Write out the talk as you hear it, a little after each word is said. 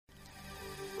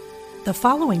The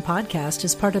following podcast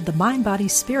is part of the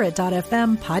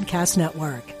MindBodySpirit.fm podcast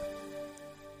network.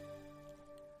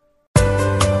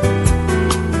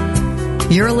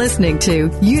 You're listening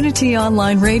to Unity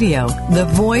Online Radio, the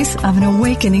voice of an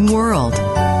awakening world.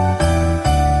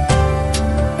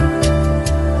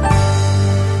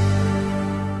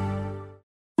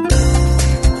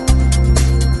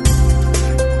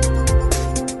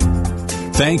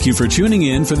 Thank you for tuning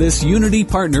in for this Unity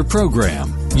Partner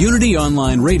Program. Unity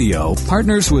Online Radio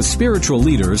partners with spiritual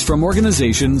leaders from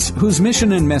organizations whose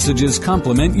mission and messages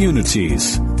complement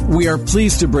Unity's. We are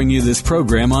pleased to bring you this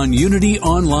program on Unity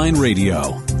Online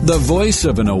Radio, the voice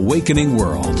of an awakening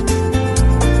world.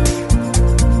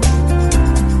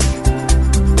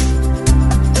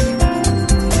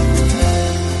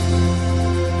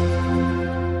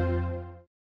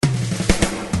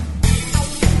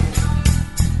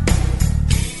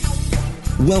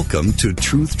 Welcome to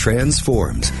Truth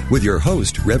Transforms with your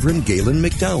host, Reverend Galen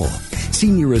McDowell,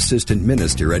 Senior Assistant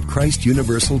Minister at Christ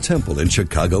Universal Temple in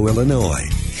Chicago, Illinois.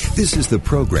 This is the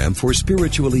program for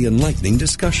spiritually enlightening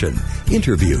discussion,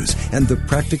 interviews, and the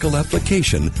practical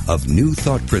application of new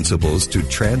thought principles to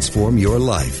transform your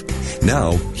life.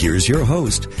 Now, here's your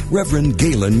host, Reverend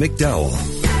Galen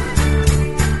McDowell.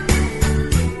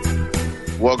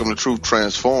 Welcome to Truth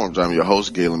Transforms. I'm your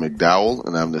host, Galen McDowell,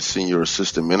 and I'm the Senior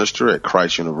Assistant Minister at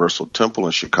Christ Universal Temple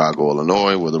in Chicago,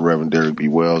 Illinois, where the Reverend Derek B.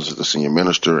 Wells is the Senior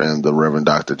Minister and the Reverend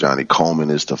Dr. Johnny Coleman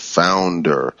is the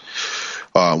founder.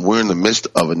 We're in the midst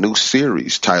of a new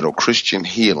series titled Christian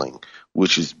Healing,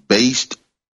 which is based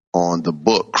on the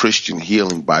book Christian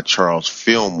Healing by Charles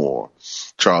Fillmore.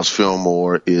 Charles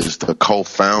Fillmore is the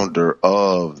co-founder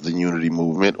of the Unity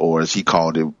Movement, or as he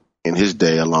called it in his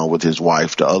day, along with his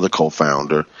wife, the other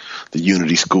co-founder, the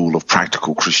Unity School of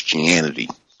Practical Christianity,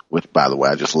 which, by the way,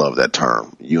 I just love that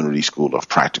term, Unity School of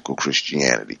Practical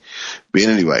Christianity. But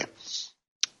anyway,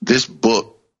 this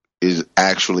book is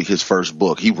actually his first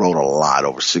book. He wrote a lot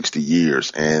over 60 years,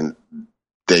 and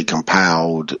they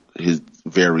compiled his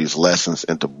various lessons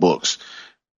into books.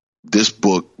 This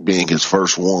book, being his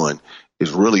first one,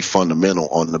 is really fundamental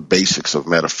on the basics of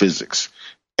metaphysics.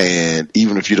 And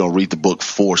even if you don't read the book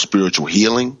for spiritual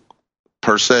healing,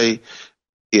 per se,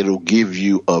 it'll give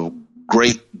you a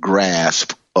great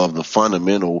grasp of the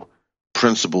fundamental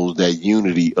principles that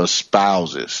Unity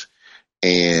espouses.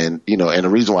 And, and the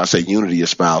reason why I say Unity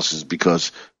espouses is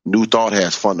because New Thought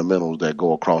has fundamentals that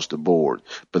go across the board,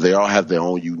 but they all have their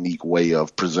own unique way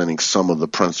of presenting some of the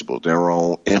principles, their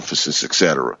own emphasis,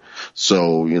 etc.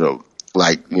 So,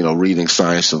 reading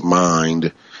Science of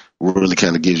Mind really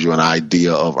kind of gives you an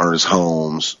idea of Ernest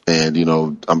Holmes. And,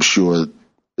 I'm sure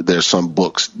there's some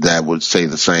books that would say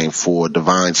the same for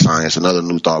Divine Science, another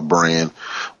New Thought brand,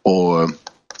 or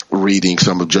reading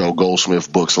some of Joe Goldsmith's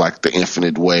books like The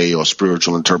Infinite Way or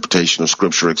Spiritual Interpretation of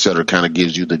Scripture, et cetera, kind of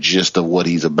gives you the gist of what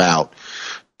he's about.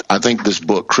 I think this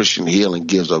book, Christian Healing,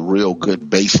 gives a real good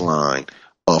baseline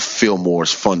of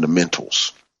Fillmore's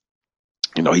fundamentals.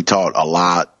 He taught a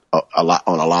lot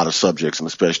on a lot of subjects, and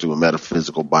especially with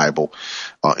metaphysical Bible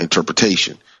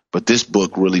interpretation. But this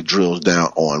book really drills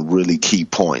down on really key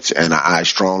points, and I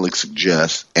strongly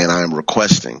suggest, and I am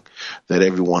requesting, that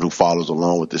everyone who follows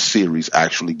along with this series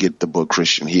actually get the book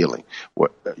Christian Healing.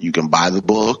 You can buy the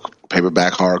book,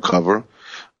 paperback, hardcover.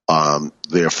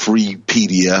 There are free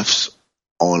PDFs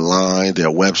online. There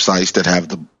are websites that have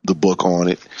the book on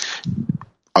it.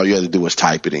 All you have to do is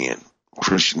type it in.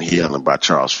 Christian Healing by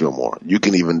Charles Fillmore. You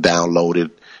can even download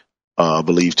it, I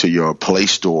believe, to your Play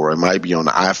Store. It might be on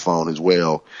the iPhone as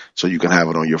well, so you can have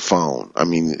it on your phone. I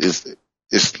mean,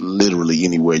 it's literally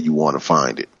anywhere you want to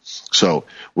find it. So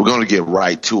we're going to get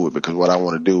right to it, because what I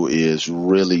want to do is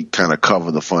really kind of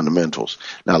cover the fundamentals.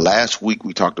 Now, last week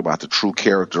we talked about the true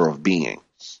character of being,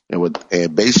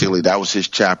 and basically that was his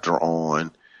chapter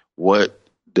on what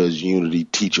does Unity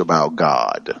teach about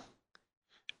God.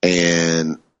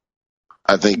 And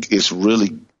I think it's a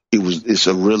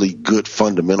really good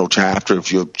fundamental chapter.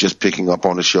 If you're just picking up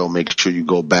on the show, make sure you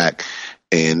go back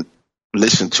and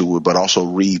listen to it, but also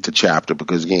read the chapter,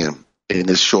 because again, in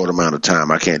this short amount of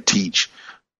time, I can't teach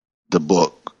the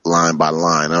book line by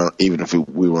line. Even if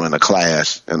we were in a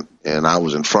class and I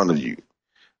was in front of you,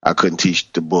 I couldn't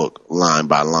teach the book line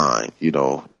by line.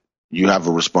 You have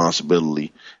a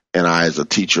responsibility, and I, as a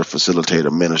teacher,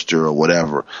 facilitator, minister, or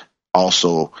whatever,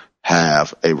 also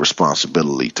have a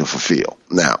responsibility to fulfill.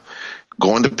 Now,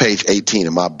 going to page 18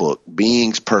 in my book,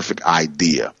 Being's Perfect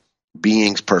Idea.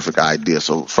 Being's Perfect Idea.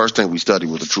 So first thing we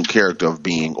studied was the true character of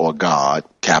being, or God,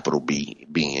 capital B,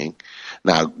 being.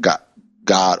 Now,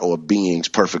 God or being's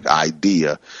perfect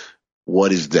idea,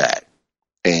 what is that?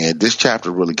 And this chapter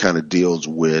really kind of deals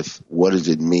with what does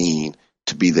it mean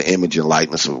to be the image and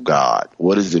likeness of God?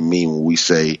 What does it mean when we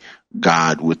say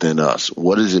God within us?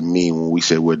 What does it mean when we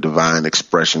say we're divine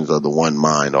expressions of the one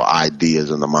mind or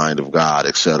ideas in the mind of God,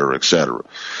 et cetera, et cetera?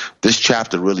 This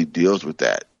chapter really deals with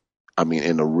that. I mean,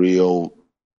 in a real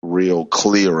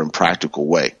clear and practical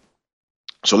way.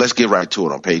 So let's get right to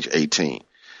it on page 18.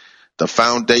 The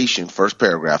foundation, first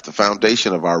paragraph, the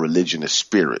foundation of our religion is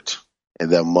spirit,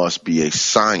 and there must be a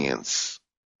science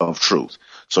of truth.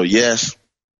 So yes,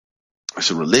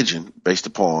 it's a religion based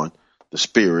upon the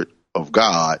spirit of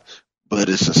God, but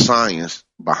it's a science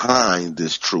behind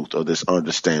this truth or this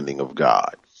understanding of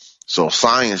God. So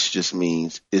science just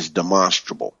means it's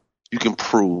demonstrable. You can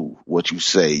prove what you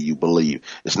say you believe.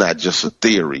 It's not just a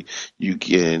theory. You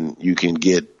can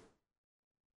get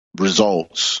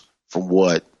results from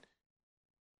what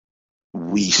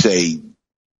we say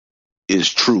is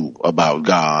true about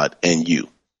God and you.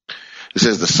 It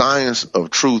says the science of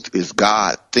truth is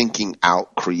God thinking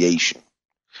out creation.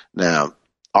 Now,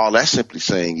 all that's simply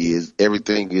saying is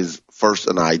everything is first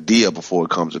an idea before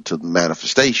it comes into the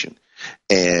manifestation.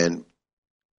 And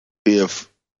if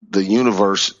the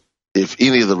universe, if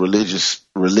any of the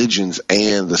religions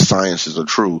and the sciences are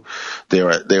true,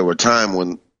 there were times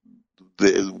when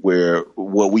where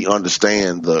what we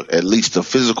understand at least the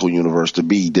physical universe to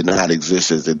be did not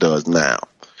exist as it does now.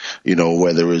 You know,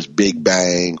 whether it's Big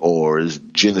Bang or it's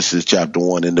Genesis chapter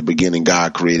 1, in the beginning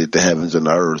God created the heavens and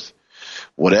the earth.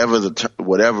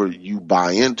 Whatever you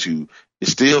buy into, it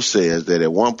still says that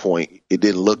at one point it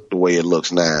didn't look the way it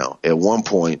looks now. At one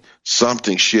point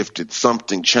something shifted,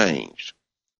 something changed.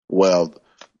 Well,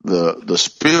 the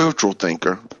spiritual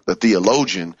thinker, the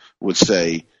theologian, would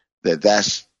say that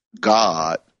that's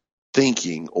God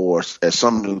thinking, or as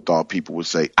some New Thought people would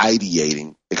say,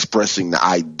 ideating, expressing the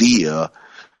idea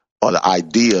or the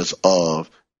ideas of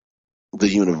the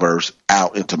universe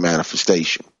out into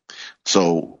manifestation.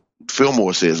 So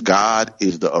Fillmore says God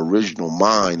is the original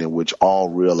mind in which all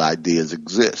real ideas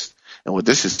exist. And what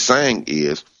this is saying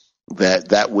is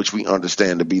that which we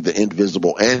understand to be the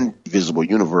invisible and visible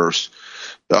universe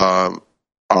are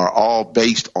all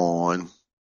based on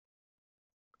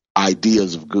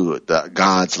ideas of good,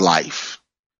 God's life,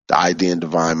 the idea and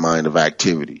divine mind of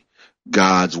activity,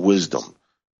 God's wisdom,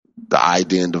 the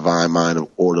idea and divine mind of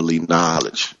orderly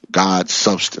knowledge, God's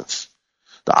substance,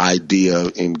 the idea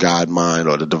in God mind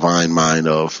or the divine mind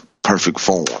of perfect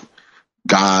form,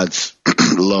 God's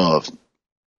love,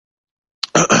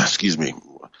 excuse me,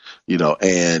 you know,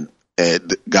 and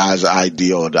God's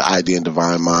idea or the idea and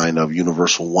divine mind of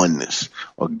universal oneness,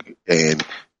 and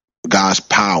God's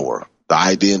power, the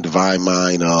idea and divine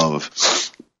mind of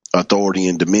authority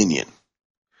and dominion.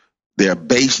 They're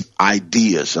base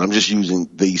ideas. And I'm just using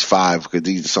these five because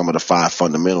these are some of the five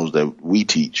fundamentals that we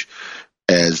teach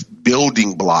as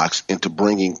building blocks into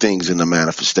bringing things into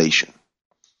manifestation.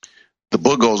 The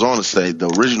book goes on to say the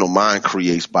original mind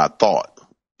creates by thought.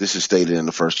 This is stated in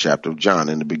the first chapter of John.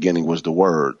 In the beginning was the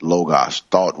Word, Logos,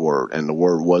 thought word, and the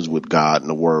Word was with God, and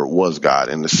the Word was God,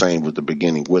 and the same was the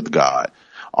beginning with God.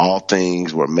 All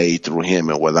things were made through him,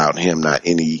 and without him not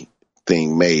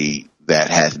anything made that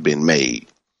hath been made.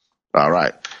 All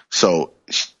right. So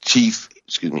he's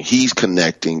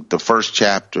connecting the first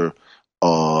chapter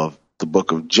of the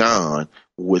book of John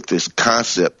with this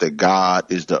concept that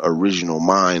God is the original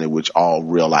mind in which all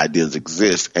real ideas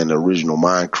exist, and the original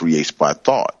mind creates by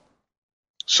thought.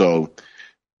 So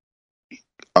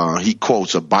he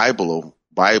quotes a Bible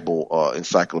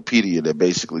encyclopedia that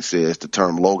basically says the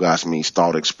term logos means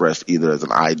thought expressed either as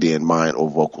an idea in mind or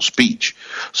vocal speech.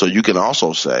 So you can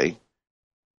also say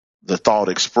the thought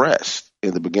expressed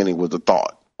in the beginning was the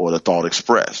thought, or the thought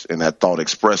expressed, and that thought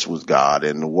expressed was God,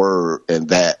 and the Word and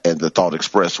the thought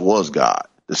expressed was God.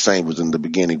 The same was in the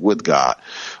beginning with God.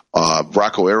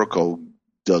 Rocco Errico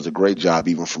does a great job,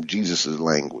 even from Jesus's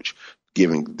language,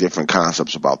 giving different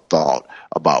concepts about thought,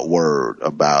 about word,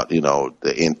 about,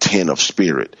 the intent of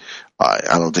spirit.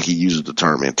 I don't think he uses the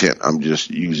term intent. I'm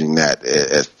just using that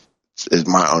as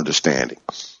my understanding.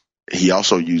 He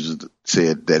also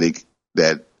said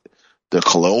that the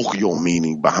colloquial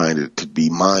meaning behind it could be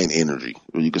mind energy.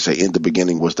 Or you could say in the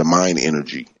beginning was the mind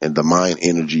energy, and the mind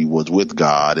energy was with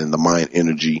God, and the mind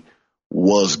energy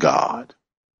was God.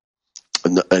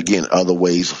 And again, other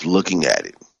ways of looking at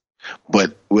it.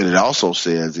 But what it also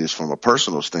says is, from a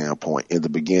personal standpoint, in the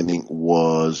beginning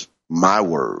was my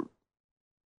word.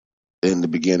 In the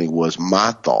beginning was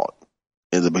my thought.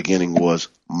 In the beginning was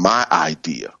my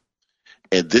idea.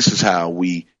 And this is how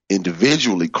we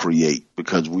individually create,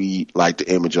 because we like the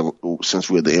image of, since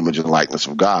we're the image and likeness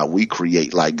of God, we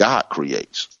create like God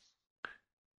creates.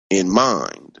 in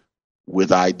mind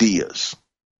with ideas.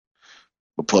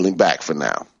 We're pulling back for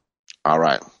now. All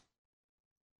right.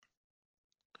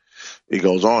 It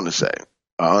goes on to say,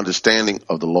 our understanding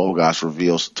of the Logos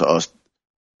reveals to us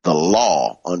the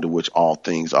law under which all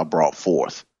things are brought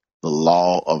forth, the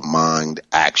law of mind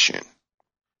action.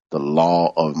 The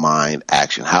law of mind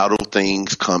action. How do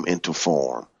things come into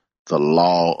form? The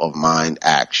law of mind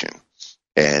action.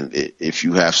 And if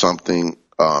you have something,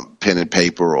 pen and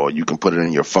paper, or you can put it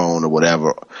in your phone or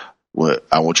whatever,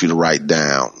 I want you to write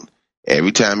down.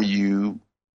 Every time you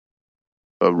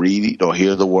read or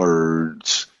hear the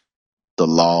words, the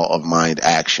law of mind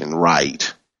action,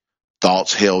 write,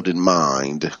 thoughts held in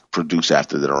mind produce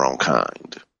after their own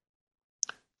kind.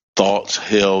 Thoughts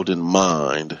held in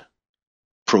mind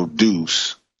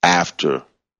produce after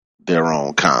their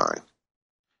own kind.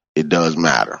 It does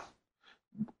matter.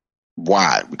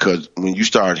 Why? Because when you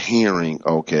start hearing,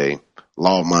 okay,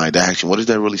 law of mind action, what is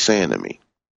that really saying to me?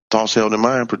 Thoughts held in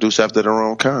mind produce after their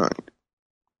own kind.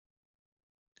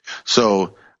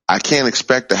 So I can't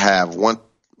expect to have one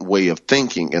way of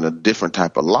thinking in a different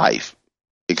type of life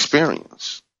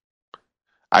experience.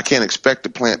 I can't expect to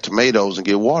plant tomatoes and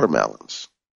get watermelons.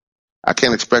 I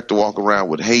can't expect to walk around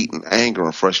with hate and anger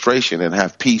and frustration and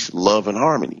have peace, love, and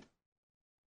harmony.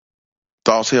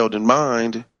 Thoughts held in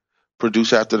mind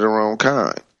produce after their own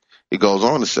kind. It goes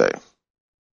on to say,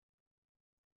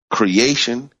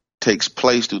 creation takes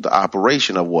place through the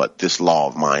operation of what? This law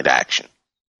of mind action.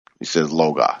 He says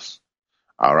Logos.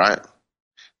 All right?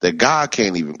 That God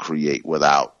can't even create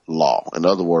without law. In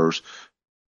other words,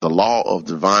 the law of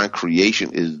divine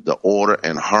creation is the order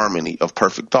and harmony of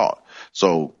perfect thought.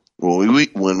 So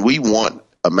when we want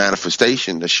a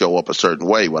manifestation to show up a certain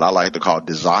way, what I like to call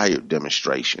desired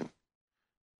demonstration,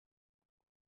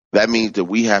 that means that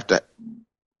we have to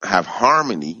have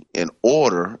harmony and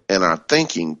order in our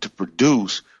thinking to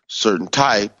produce certain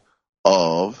type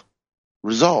of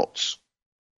results.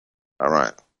 All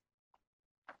right.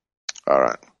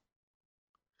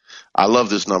 I love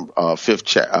this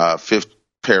fifth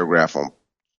paragraph on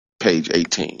page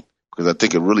 18 because I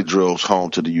think it really drills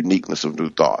home to the uniqueness of New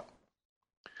Thought.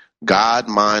 God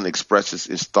mind expresses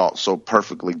its thoughts so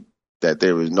perfectly that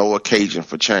there is no occasion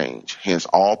for change. Hence,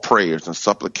 all prayers and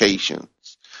supplications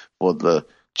for the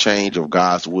change of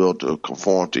God's will to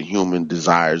conform to human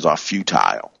desires are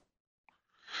futile.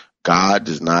 God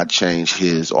does not change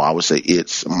his, or I would say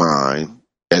its mind,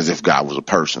 as if God was a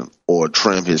person, or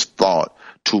trim his thought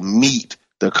to meet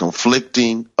the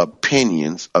conflicting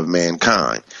opinions of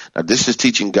mankind. Now, this is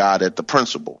teaching God at the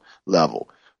principle level.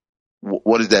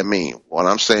 What does that mean? When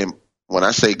I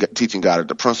say teaching God at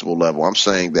the principle level, I'm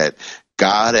saying that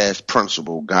God as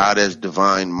principle, God as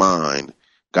divine mind,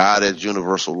 God as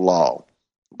universal law,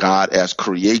 God as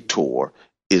creator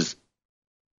is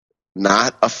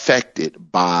not affected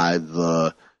by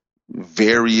the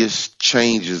various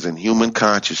changes in human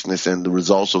consciousness and the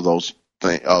results of those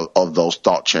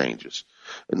thought changes.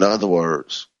 In other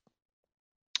words,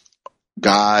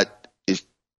 God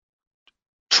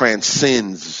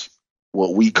transcends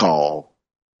what we call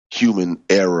human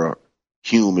error,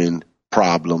 human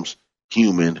problems,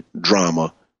 human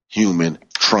drama, human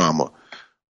trauma.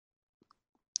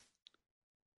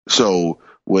 So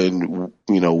when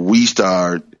we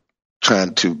start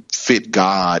trying to fit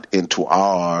God into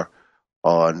our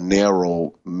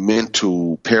narrow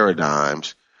mental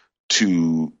paradigms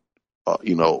to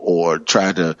or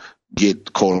try to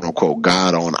get quote unquote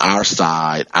God on our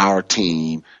side, our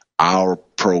team, our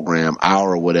program,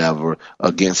 our whatever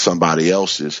against somebody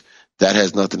else's, that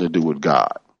has nothing to do with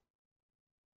God.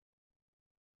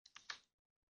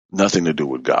 Nothing to do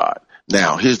with God.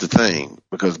 Now, here's the thing,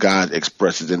 because God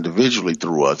expresses individually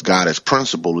through us, God as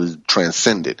principle is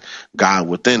transcendent. God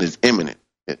within is immanent,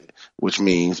 which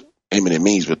means immanent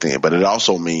means within, but it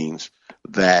also means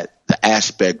that the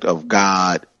aspect of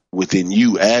God within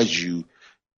you as you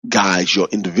guides your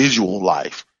individual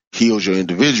life, heals your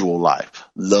individual life,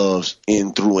 loves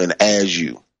in, through, and as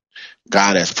you.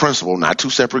 God as principle, not two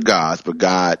separate gods, but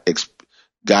God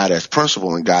as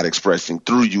principle and God expressing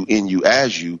through you, in you,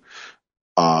 as you,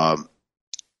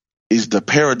 is the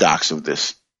paradox of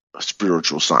this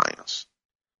spiritual science.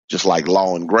 Just like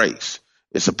law and grace,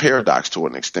 it's a paradox to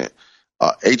an extent.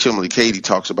 H. Emily Cady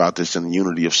talks about this in The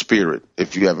Unity of Spirit.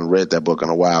 If you haven't read that book in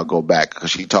a while, go back,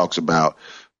 because she talks about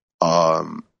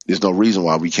there's no reason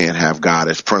why we can't have God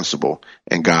as principle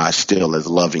and God still as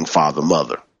loving father,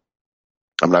 mother.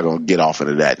 I'm not going to get off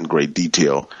into that in great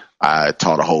detail. I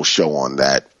taught a whole show on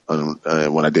that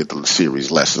when I did the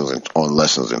series Lessons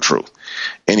in Truth.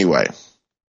 Anyway,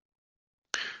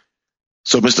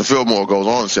 So Mr. Fillmore goes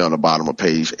on to say on the bottom of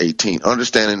page 18,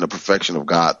 understanding the perfection of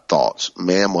God's thoughts,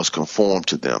 man must conform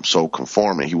to them. So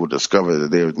conforming, he will discover that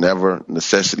there is never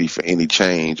necessity for any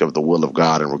change of the will of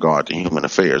God in regard to human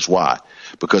affairs. Why?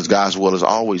 Because God's will is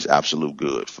always absolute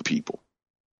good for people.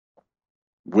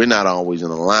 We're not always in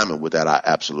alignment with that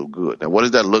absolute good. Now, what does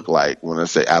that look like when I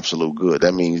say absolute good?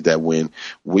 That means that when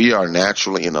we are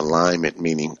naturally in alignment,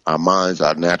 meaning our minds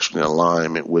are naturally in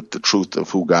alignment with the truth of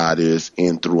who God is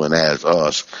in, through, and as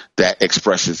us, that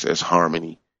expresses as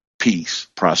harmony, peace,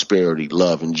 prosperity,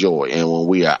 love, and joy. And when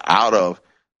we are out of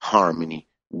harmony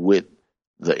with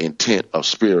the intent of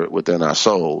spirit within our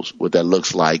souls, what that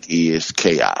looks like is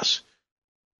chaos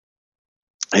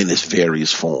in its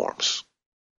various forms.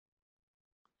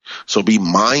 So be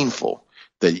mindful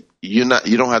that you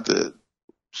don't have to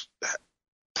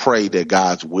pray that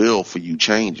God's will for you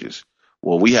changes.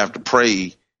 What we have to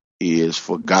pray is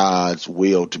for God's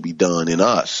will to be done in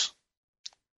us,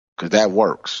 because that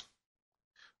works.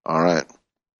 All right.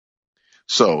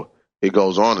 So it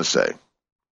goes on to say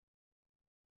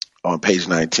on page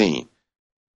 19,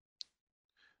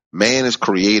 man is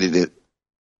created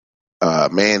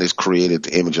the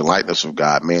image and likeness of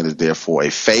God. Man is therefore a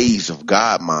phase of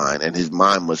God mind, and his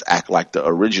mind must act like the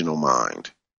original mind.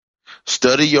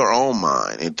 Study your own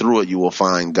mind, and through it you will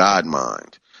find God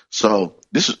mind. So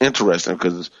this is interesting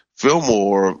because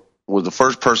Fillmore was the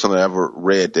first person I ever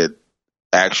read that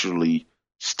actually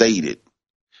stated,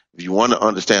 if you want to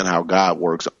understand how God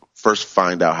works, first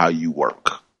find out how you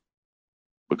work,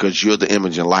 because you're the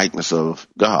image and likeness of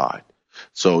God.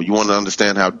 So you want to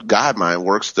understand how God mind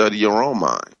works, study your own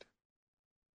mind.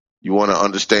 You want to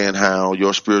understand how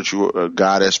your spiritual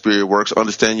God as spirit works,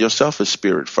 understand yourself as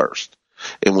spirit first.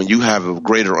 And when you have a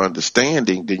greater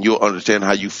understanding, then you'll understand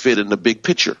how you fit in the big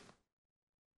picture.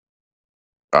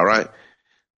 All right.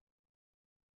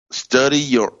 Study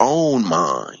your own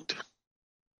mind.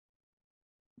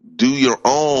 Do your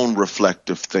own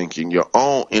reflective thinking, your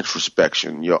own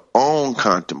introspection, your own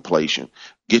contemplation.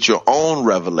 Get your own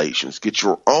revelations, get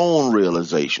your own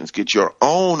realizations, get your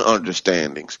own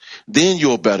understandings. Then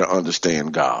you'll better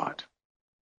understand God.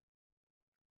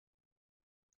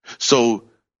 So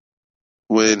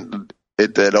when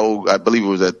at that old, I believe it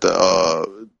was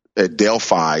at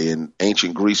Delphi in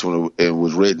ancient Greece, when it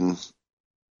was written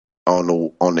on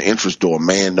the entrance door,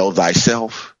 man, know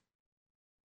thyself.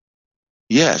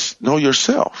 Yes, know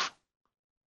yourself,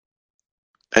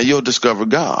 and you'll discover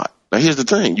God. Now, here's the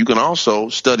thing. You can also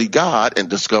study God and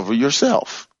discover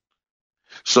yourself.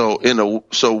 So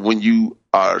when you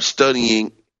are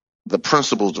studying the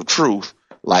principles of truth,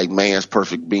 like man's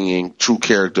perfect being, true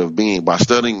character of being, by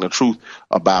studying the truth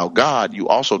about God, you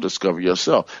also discover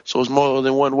yourself. So it's more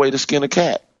than one way to skin a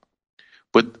cat.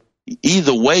 But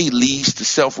either way leads to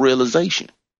self-realization.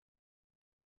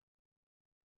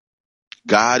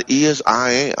 God is,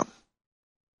 I am.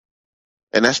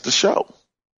 And that's the show.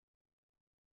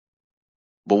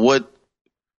 But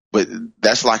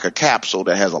that's like a capsule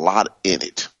that has a lot in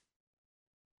it.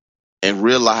 And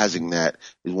realizing that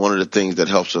is one of the things that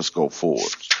helps us go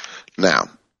forward. Now,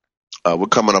 we're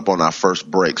coming up on our first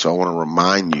break, so I want to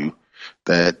remind you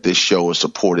that this show is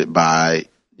supported by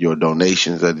your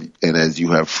donations, and as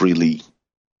you have freely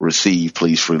received,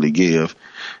 please freely give.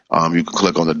 You can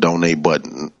click on the donate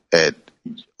button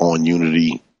on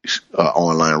Unity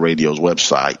Online Radio's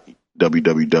website,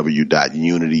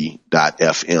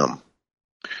 www.unity.fm.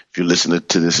 If you're listening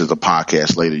to this as a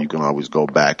podcast later, you can always go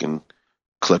back and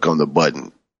click on the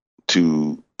button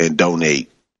and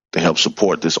donate to help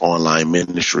support this online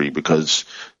ministry, because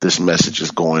this message is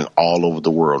going all over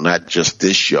the world, not just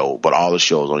this show, but all the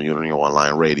shows on Unity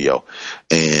Online Radio.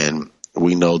 And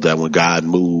we know that when God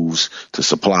moves to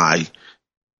supply,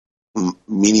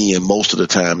 meaning and most of the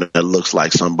time that looks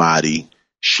like somebody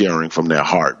sharing from their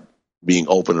heart, being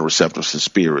open and receptive to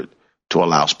spirit, to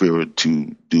allow spirit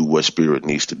to do what spirit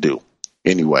needs to do.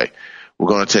 Anyway, we're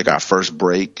going to take our first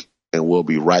break, and we'll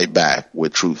be right back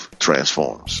with Truth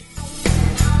Transforms.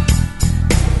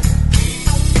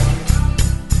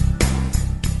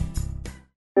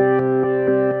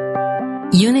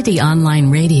 Unity Online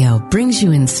Radio brings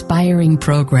you inspiring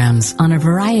programs on a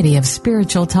variety of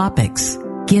spiritual topics.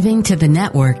 Giving to the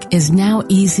network is now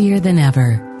easier than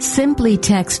ever. Simply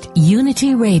text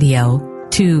Unity Radio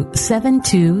to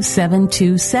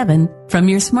 72727 from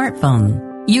your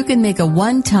smartphone. You can make a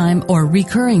one-time or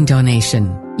recurring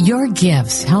donation. Your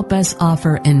gifts help us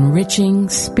offer enriching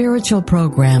spiritual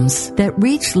programs that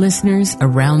reach listeners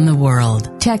around the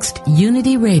world. Text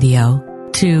Unity Radio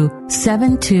to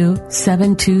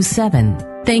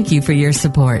 72727. Thank you for your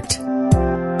support.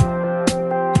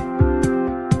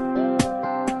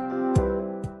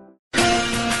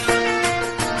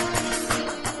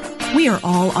 We are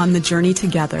all on the journey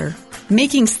together,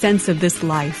 making sense of this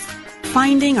life,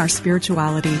 finding our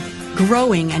spirituality,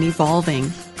 growing and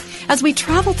evolving. As we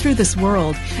travel through this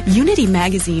world, Unity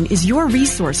Magazine is your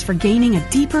resource for gaining a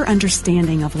deeper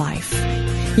understanding of life.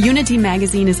 Unity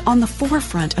Magazine is on the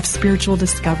forefront of spiritual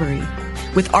discovery,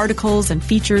 with articles and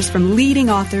features from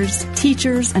leading authors,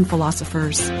 teachers, and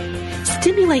philosophers.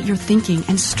 Stimulate your thinking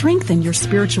and strengthen your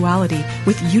spirituality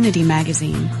with Unity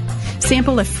Magazine.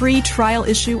 Sample a free trial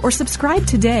issue or subscribe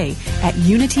today at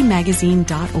unitymagazine.org.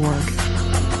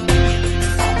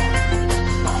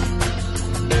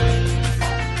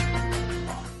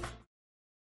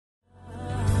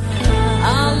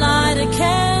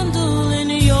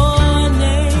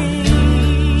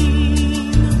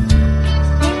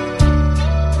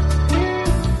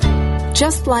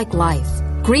 Just like life,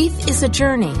 grief is a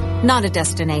journey, not a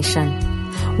destination.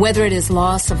 Whether it is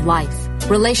loss of life,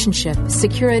 relationship,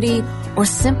 security, or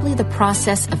simply the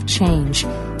process of change,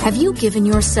 have you given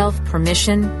yourself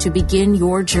permission to begin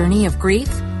your journey of grief?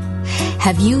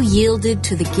 Have you yielded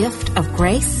to the gift of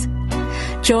grace?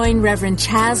 Join Reverend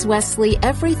Chaz Wesley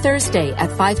every Thursday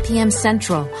at 5 p.m.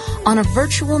 Central on a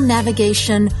virtual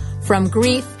navigation from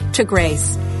grief to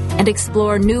grace, and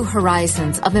explore new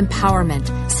horizons of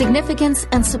empowerment, significance,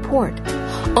 and support.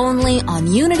 Only on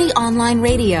Unity Online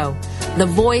Radio, the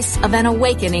voice of an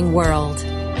awakening world.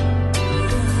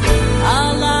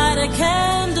 I'll light a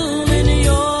candle in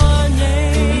your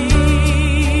name.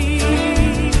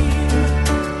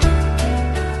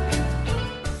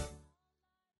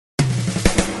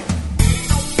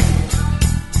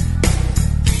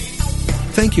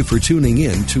 Thank you for tuning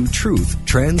in to Truth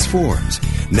Transforms.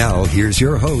 Now, here's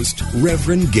your host,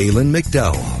 Reverend Galen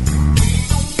McDowell.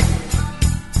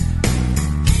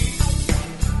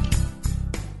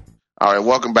 All right,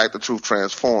 welcome back to Truth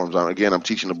Transforms. Again, I'm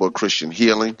teaching the book Christian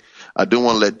Healing. I do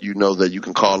want to let you know that you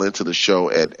can call into the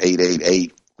show at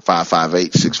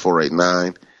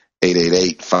 888-558-6489,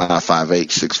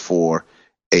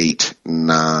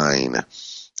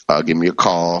 888-558-6489. Give me a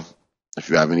call if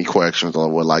you have any questions or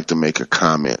would like to make a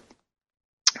comment.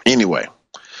 Anyway,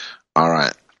 all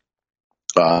right.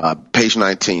 Page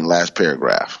 19, last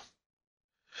paragraph.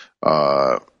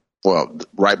 Right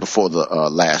before the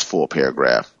last full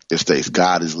paragraph, it states,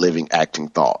 God is living, acting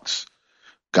thoughts.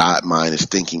 God mind is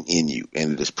thinking in you,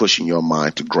 and it is pushing your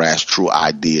mind to grasp true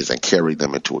ideas and carry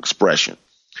them into expression.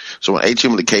 So when H.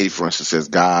 Emily Cady, for instance, says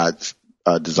God's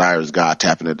desire is God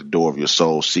tapping at the door of your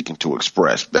soul, seeking to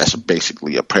express. That's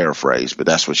basically a paraphrase, but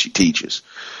that's what she teaches.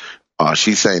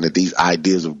 She's saying that these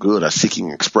ideas of good are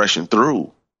seeking expression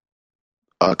through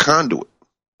a conduit.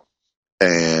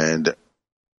 And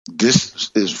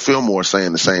this is Fillmore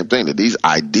saying the same thing, that these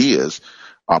ideas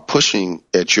are pushing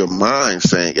at your mind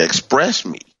saying, express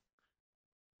me.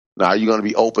 Now, are you going to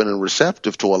be open and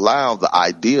receptive to allow the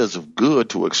ideas of good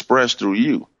to express through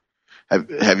you?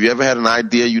 Have you ever had an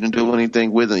idea you didn't do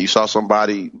anything with, and you saw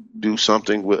somebody do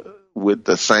something with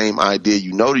the same idea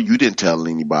you know that you didn't tell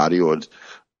anybody, or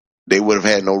they would have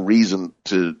had no reason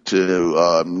to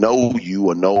know you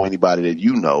or know anybody that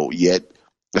you know, yet,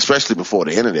 especially before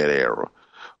the internet era,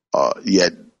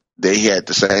 yet they had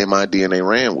the same idea and they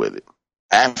ran with it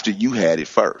after you had it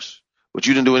first, but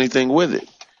you didn't do anything with it.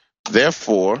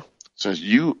 Therefore, since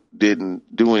you didn't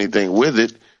do anything with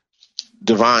it,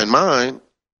 divine mind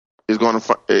is going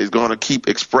to keep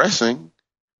expressing,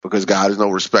 because God is no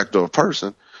respecter of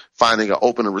person, finding an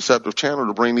open and receptive channel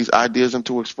to bring these ideas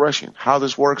into expression. How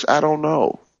this works, I don't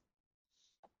know.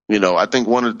 I think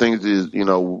one of the things is,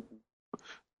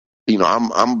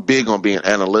 I'm big on being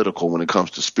analytical when it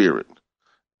comes to spirit,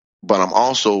 but I'm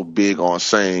also big on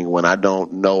saying when I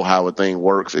don't know how a thing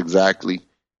works exactly,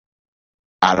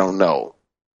 I don't know,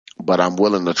 but I'm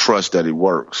willing to trust that it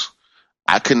works.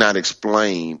 I could not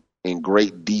explain in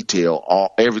great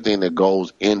detail everything that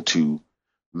goes into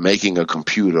making a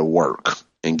computer work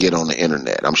and get on the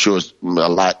internet. I'm sure it's a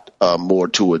lot more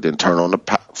to it than turn on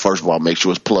first of all, make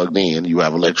sure it's plugged in. You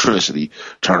have electricity,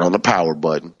 turn on the power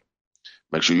button.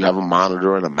 Make sure you have a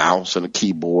monitor and a mouse and a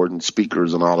keyboard and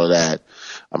speakers and all of that.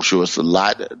 I'm sure it's a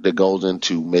lot that goes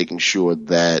into making sure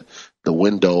that the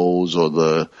Windows or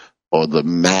the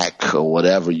Mac or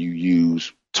whatever you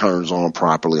use turns on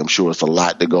properly. I'm sure it's a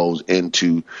lot that goes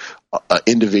into an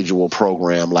individual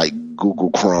program like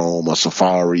Google Chrome or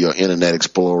Safari or Internet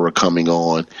Explorer coming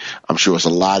on. I'm sure it's a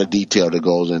lot of detail that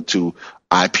goes into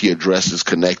IP addresses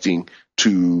connecting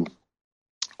to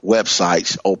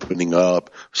websites opening up.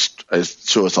 I'm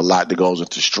sure it's a lot that goes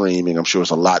into streaming. I'm sure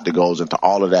it's a lot that goes into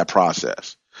all of that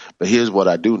process. But here's what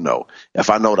I do know. If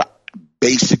I know the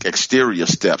basic exterior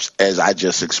steps, as I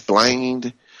just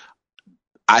explained,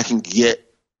 I can get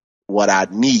what I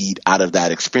need out of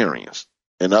that experience.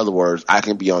 In other words, I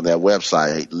can be on that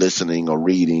website listening or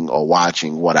reading or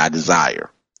watching what I desire.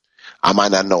 I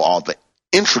might not know all the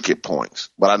intricate points,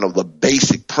 but I know the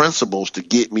basic principles to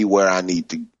get me where I need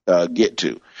to get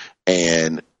to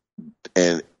and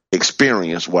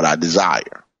experience what I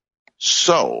desire.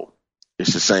 So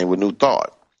it's the same with New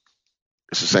Thought.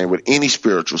 It's the same with any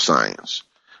spiritual science.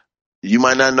 You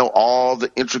might not know all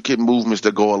the intricate movements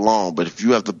that go along, but if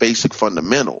you have the basic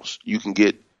fundamentals, you can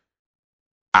get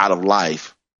out of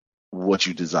life what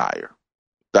you desire.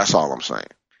 That's all I'm saying.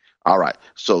 All right.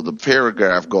 So the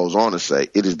paragraph goes on to say,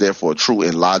 it is therefore true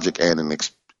in logic and in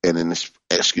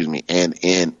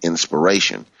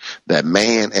inspiration that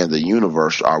man and the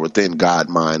universe are within God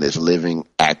mind as living,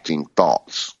 acting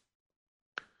thoughts.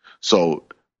 So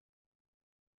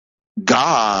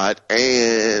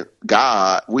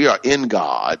we are in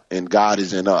God and God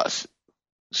is in us.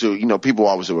 So, people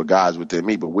always say, well, God's within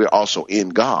me, but we're also in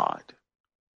God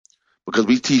because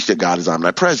we teach that God is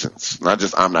omnipresence, not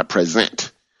just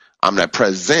omnipresent.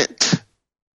 Omnipresent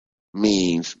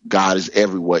means God is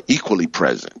everywhere equally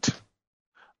present.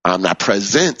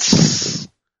 Omnipresence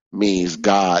means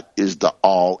God is the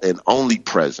all and only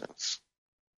presence.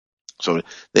 So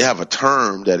they have a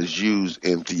term that is used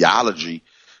in theology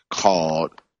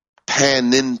called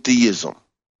panentheism,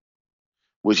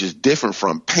 which is different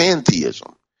from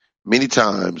pantheism. Many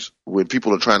times when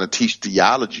people are trying to teach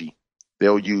theology,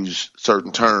 they'll use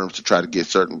certain terms to try to get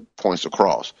certain points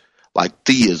across, like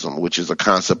theism, which is a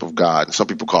concept of God. And some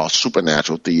people call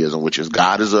supernatural theism, which is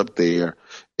God is up there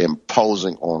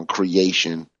imposing on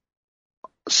creation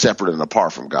separate and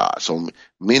apart from God. So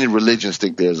many religions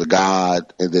think there's a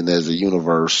God and then there's a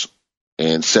universe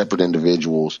and separate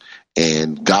individuals,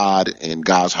 and God and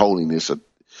God's holiness.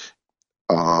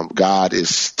 God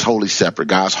is totally separate.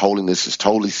 God's holiness is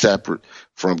totally separate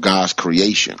from God's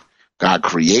creation. God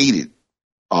created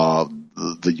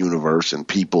the universe and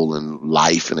people and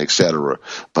life and etc.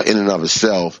 But in and of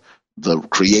itself, the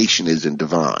creation isn't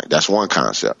divine. That's one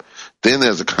concept. Then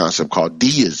there's a concept called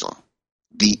deism.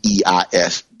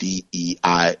 D-E-I-S-M,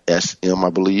 I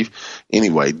believe.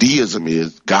 Anyway, deism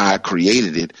is God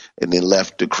created it and then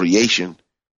left the creation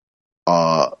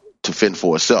to fend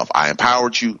for itself. I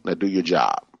empowered you, now do your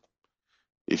job.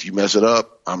 If you mess it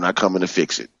up, I'm not coming to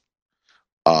fix it.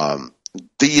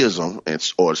 Theism,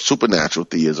 or supernatural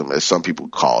theism, as some people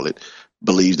call it,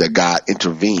 believes that God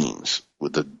intervenes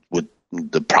with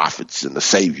the prophets and the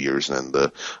saviors and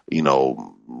the,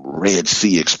 Red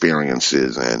Sea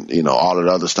experiences and, all of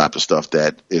the other type of stuff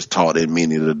that is taught in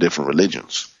many of the different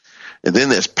religions. And then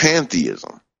there's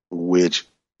pantheism, which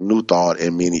New Thought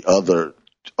and many other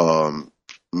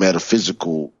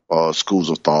metaphysical schools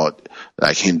of thought,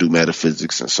 like Hindu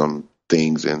metaphysics and some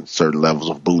things and certain levels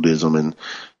of Buddhism and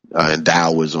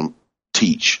Taoism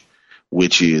teach,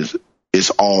 which is it's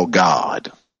all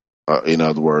God. In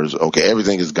other words, okay,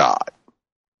 everything is God.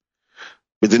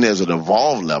 But then there's an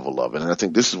evolved level of it, and I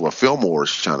think this is what Fillmore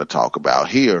is trying to talk about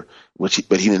here, but he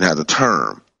didn't have the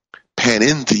term,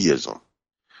 panentheism,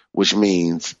 which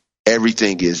means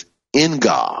everything is in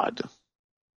God.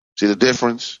 See the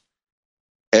difference?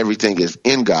 Everything is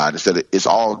in God instead of it's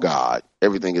all God.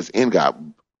 Everything is in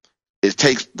God. It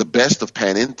takes the best of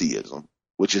panentheism,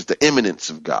 which is the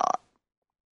immanence of God,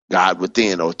 God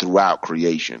within or throughout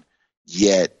creation,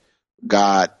 yet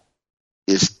God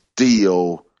is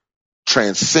still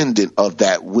transcendent of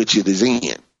that which it is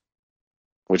in,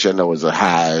 which I know is a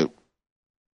high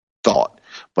thought,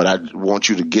 but I want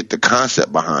you to get the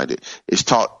concept behind it. It's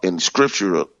taught in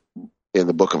scripture in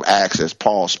the book of Acts as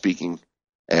Paul speaking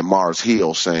at Mars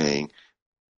Hill saying,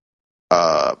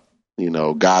 God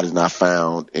is not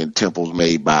found in temples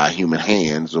made by human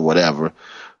hands or whatever,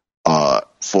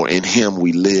 for in him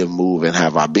we live, move, and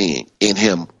have our being. In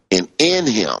him, and in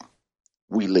him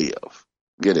we live.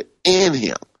 Get it? In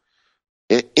him.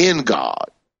 In God,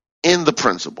 in the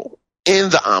principle, in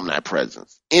the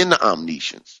omnipresence, in the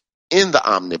omniscience, in the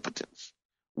omnipotence,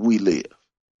 we live,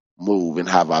 move, and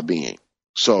have our being.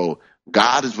 So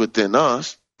God is within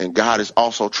us, and God is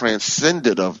also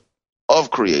transcendent of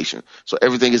creation. So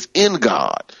everything is in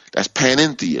God. That's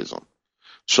panentheism.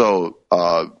 So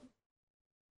I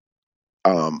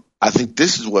think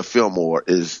this is what Fillmore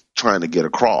is trying to get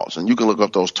across, and you can look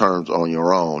up those terms on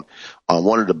your own.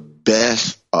 One of the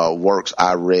best works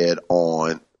I read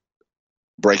on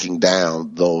breaking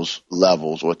down those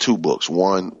levels were two books.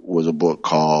 One was a book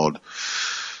called,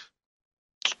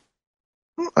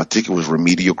 I think it was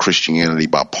Remedial Christianity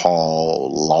by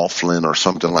Paul Laughlin or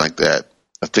something like that.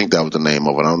 I think that was the name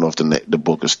of it. I don't know if the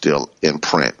book is still in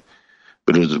print,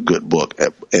 but it was a good book.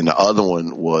 And the other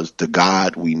one was The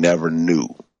God We Never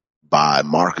Knew by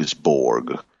Marcus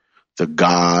Borg, The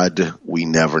God We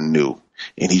Never Knew.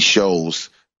 And he shows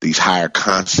these higher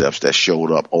concepts that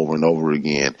showed up over and over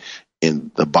again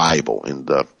in the Bible, in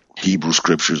the Hebrew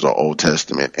scriptures or Old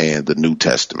Testament and the New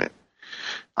Testament.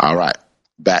 All right,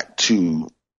 back to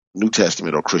New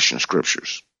Testament or Christian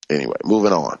scriptures. Anyway,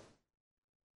 moving on.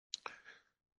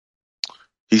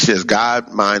 He says,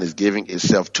 God's mind is giving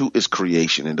itself to its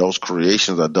creation, and those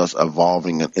creations are thus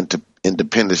evolving an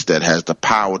independence that has the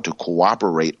power to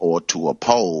cooperate or to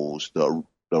oppose the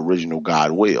original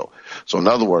God will. So in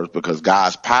other words, because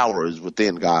God's power is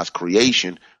within God's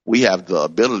creation, we have the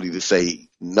ability to say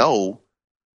no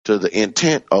to the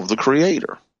intent of the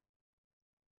Creator.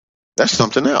 That's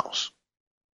something else.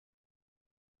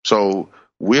 So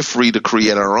we're free to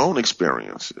create our own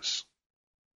experiences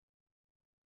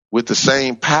with the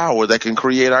same power that can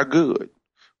create our good.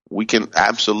 We can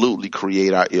absolutely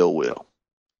create our ill will,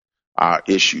 our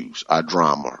issues, our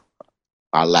drama,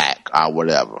 our lack, our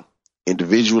whatever,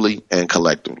 individually and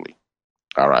collectively.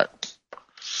 All right.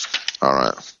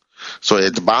 So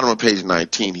at the bottom of page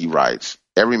 19, he writes,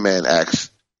 every man asks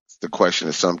the question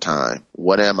at some time,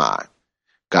 what am I?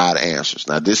 God answers.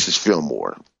 Now, this is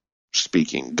Fillmore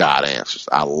speaking. God answers.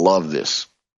 I love this.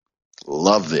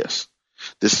 Love this.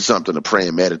 This is something to pray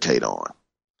and meditate on.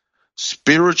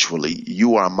 Spiritually,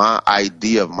 you are my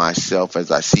idea of myself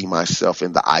as I see myself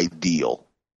in the ideal.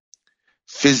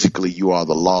 Physically, you are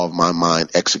the law of my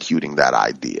mind executing that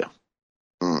idea.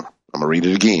 I'm going to read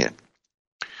it again.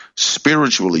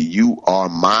 Spiritually, you are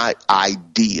my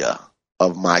idea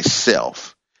of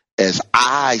myself as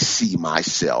I see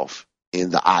myself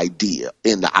in the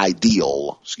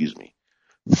ideal.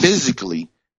 Physically,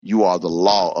 you are the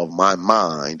law of my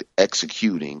mind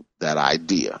executing that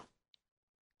idea.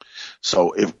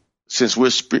 So since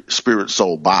we're spirit,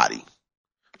 soul, body,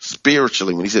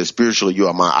 spiritually, when he says spiritually, you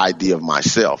are my idea of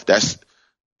myself, that's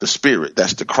the spirit,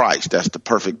 that's the Christ, that's the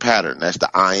perfect pattern, that's the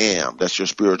I am, that's your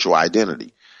spiritual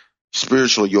identity.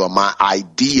 Spiritually, you are my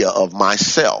idea of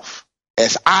myself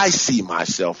as I see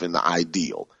myself in the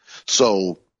ideal.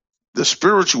 So the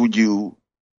spiritual you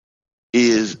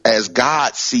is as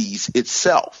God sees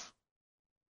itself,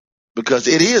 because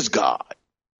it is God.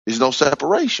 There's no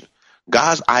separation.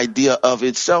 God's idea of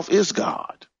itself is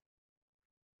God.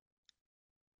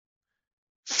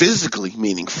 Physically,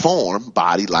 meaning form,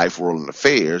 body, life, world, and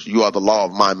affairs, you are the law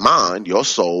of my mind, your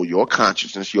soul, your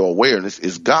consciousness, your awareness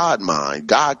is God mind,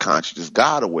 God consciousness,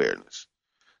 God awareness.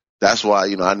 That's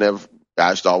why, I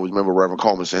used to always remember Reverend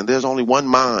Coleman saying there's only one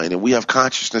mind and we have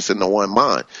consciousness in the one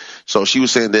mind. So she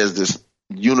was saying there's this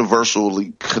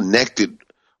universally connected,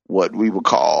 what we would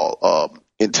call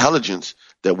intelligence,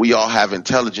 that we all have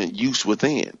intelligent use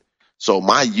within. So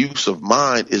my use of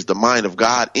mind is the mind of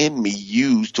God in me,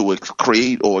 used to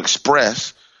create or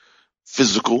express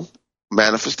physical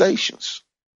manifestations.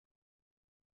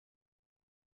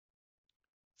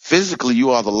 Physically,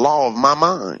 you are the law of my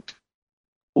mind.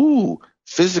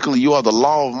 Physically, you are the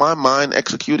law of my mind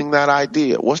executing that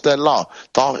idea. What's that law?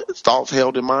 Thoughts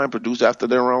held in mind produce after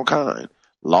their own kind.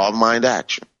 Law of mind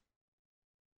action.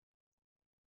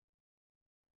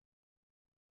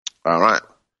 All right.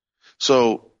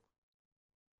 So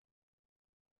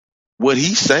what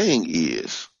he's saying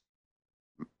is,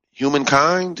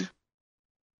 humankind,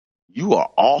 you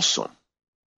are awesome.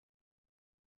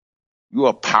 You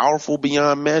are powerful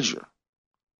beyond measure.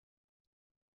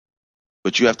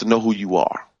 But you have to know who you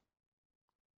are.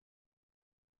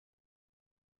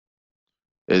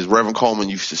 As Reverend Coleman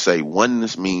used to say,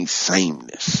 oneness means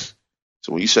sameness.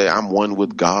 So when you say I'm one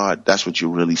with God, that's what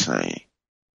you're really saying.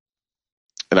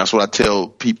 And that's what I tell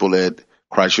people at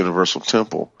Christ Universal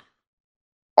Temple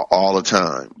all the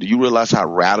time. Do you realize how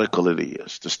radical it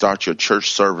is to start your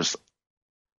church service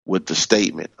with the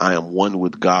statement, I am one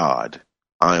with God.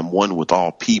 I am one with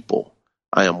all people.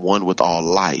 I am one with all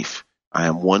life. I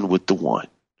am one with the one.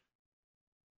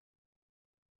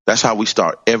 That's how we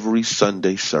start every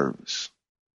Sunday service.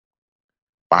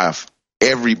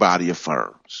 Everybody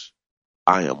affirms,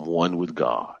 I am one with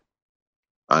God.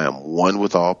 I am one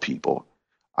with all people.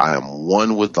 I am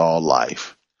one with all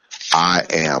life. I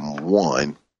am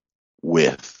one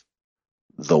with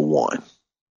the one.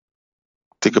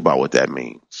 Think about what that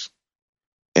means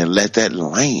and let that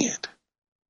land.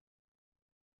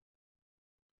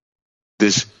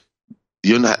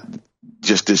 You're not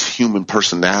just this human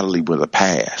personality with a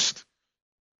past,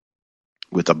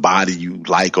 with a body you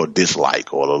like or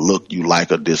dislike, or a look you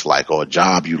like or dislike, or a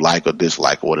job you like or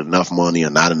dislike, or with enough money or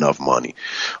not enough money,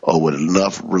 or with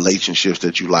enough relationships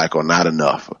that you like or not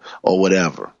enough, or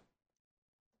whatever.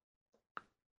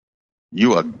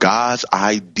 You are God's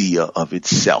idea of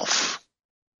itself.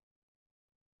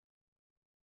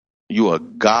 You are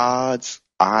God's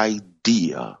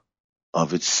idea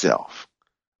of itself.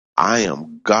 I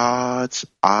am God's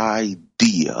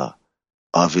idea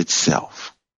of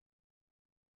itself.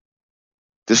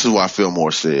 This is why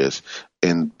Fillmore says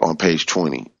on page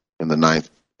 20 in the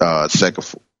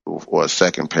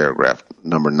second paragraph,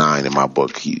 number 9 in my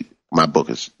book. My book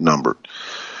is numbered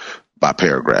by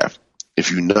paragraph. If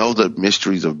you know the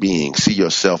mysteries of being, see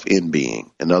yourself in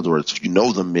being. In other words, if you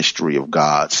know the mystery of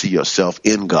God, see yourself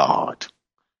in God.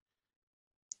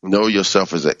 Know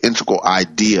yourself as an integral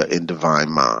idea in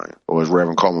divine mind. Or as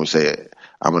Reverend Coleman would say,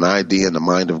 I'm an idea in the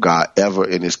mind of God, ever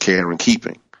in his care and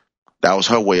keeping. That was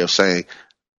her way of saying,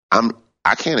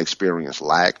 I can't experience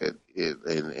lack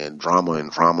and drama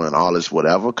and all this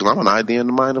whatever, because I'm an idea in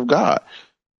the mind of God.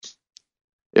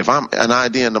 If I'm an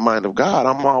idea in the mind of God,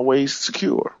 I'm always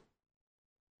secure.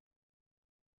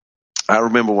 I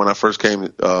remember when I first came,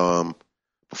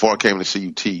 before I came to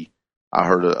CUT, I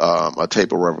heard a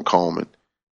tape of Reverend Coleman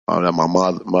that my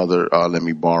mother let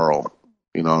me borrow.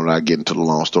 You know, I'm not getting to the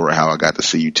long story how I got to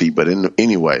CUT, but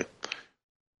anyway,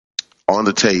 on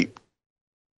the tape,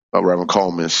 Reverend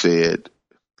Coleman said,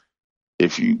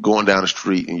 if you going down the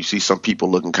street and you see some people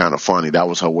looking kind of funny, that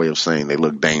was her way of saying they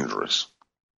look dangerous.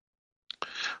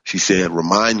 She said,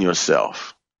 remind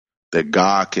yourself that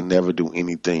God can never do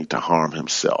anything to harm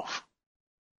himself.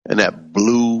 And that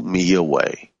blew me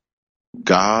away.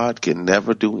 God can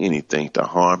never do anything to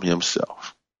harm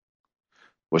himself.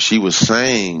 What she was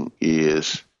saying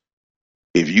is,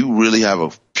 if you really have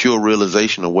a pure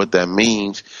realization of what that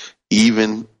means,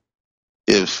 even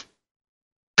if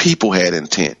people had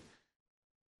intent,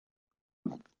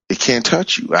 it can't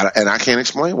touch you. And I can't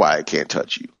explain why it can't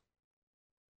touch you.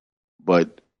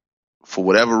 But for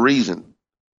whatever reason,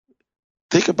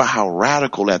 think about how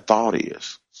radical that thought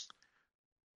is.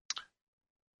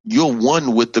 You're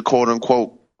one with the quote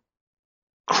unquote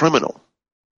criminal,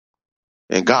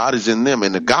 and God is in them,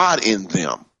 and the God in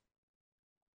them,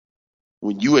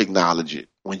 when you acknowledge it,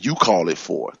 when you call it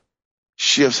forth,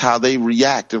 shifts how they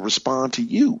react and respond to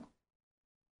you.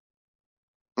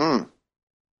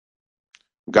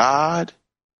 God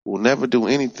will never do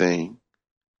anything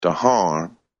to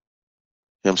harm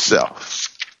himself.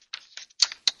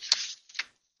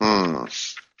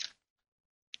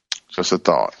 Just a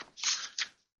thought.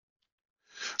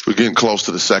 We're getting close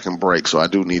to the second break, so I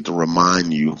do need to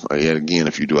remind you, yet again,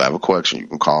 if you do have a question, you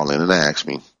can call in and ask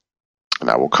me,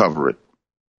 and I will cover it.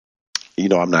 You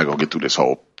know, I'm not going to get through this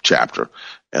whole chapter,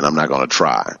 and I'm not going to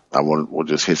try. We'll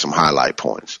just hit some highlight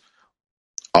points.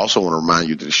 I also want to remind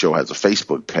you that the show has a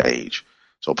Facebook page,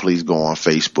 so please go on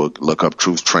Facebook, look up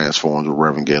Truth Transforms with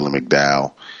Reverend Galen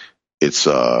McDowell. It's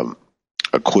a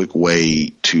quick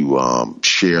way to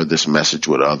share this message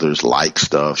with others, like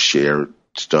stuff, share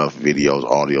stuff, videos,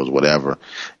 audios, whatever.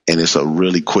 And it's a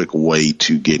really quick way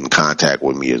to get in contact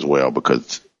with me as well,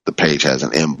 because the page has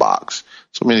an inbox.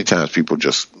 So many times people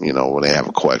just, you know, when they have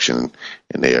a question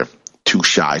and they're too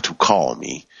shy to call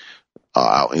me,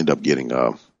 I'll end up getting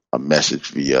a message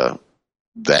via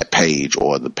that page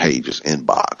or the page's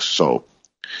inbox. So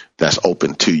that's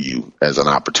open to you as an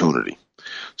opportunity.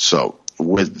 So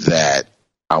with that,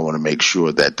 I want to make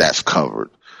sure that that's covered.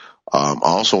 I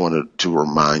also wanted to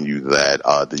remind you that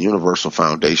the Universal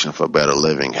Foundation for Better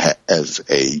Living has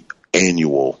a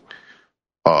annual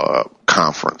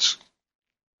conference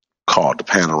called the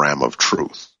Panorama of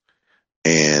Truth.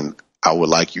 And I would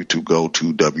like you to go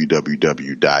to www.ufbl.org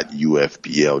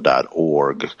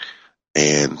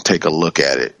and take a look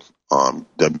at it.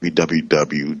 www.ufbl.org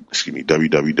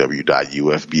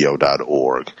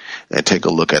and take a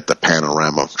look at the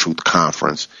Panorama of Truth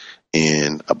Conference.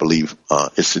 And I believe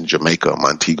it's in Jamaica,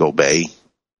 Montego Bay.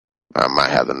 I might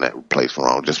have the place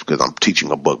wrong just because I'm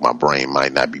teaching a book. My brain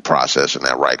might not be processing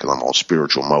that right because I'm on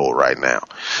spiritual mode right now.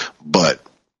 But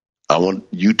I want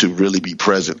you to really be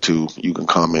present too. You can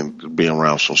come and be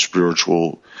around some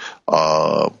spiritual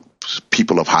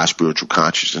people of high spiritual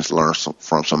consciousness, learn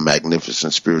from some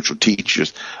magnificent spiritual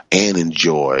teachers, and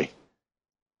enjoy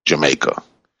Jamaica.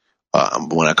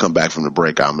 When I come back from the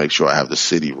break, I'll make sure I have the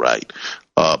city right.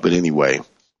 But anyway,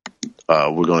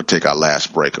 we're going to take our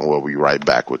last break, and we'll be right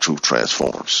back with Truth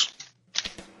Transforms.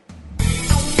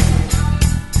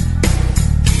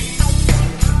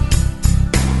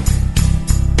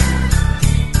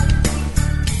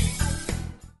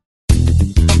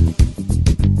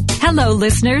 Hello,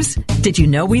 listeners. Did you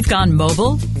know we've gone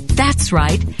mobile? That's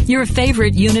right. Your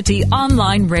favorite Unity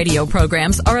online radio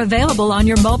programs are available on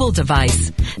your mobile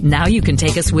device. Now you can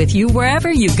take us with you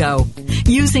wherever you go.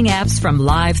 Using apps from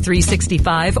Live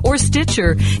 365 or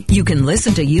Stitcher, you can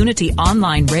listen to Unity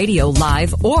online radio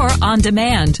live or on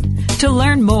demand. To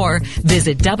learn more,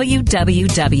 visit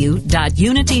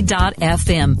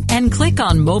www.unity.fm and click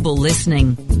on mobile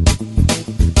listening.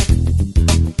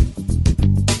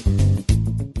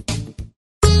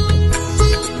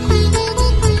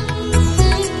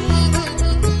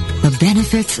 The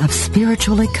benefits of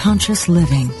spiritually conscious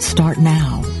living start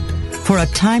now. For a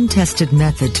time-tested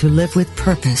method to live with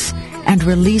purpose and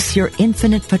release your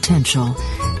infinite potential,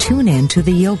 tune in to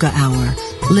the Yoga Hour,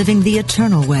 Living the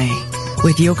Eternal Way,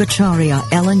 with Yogacharya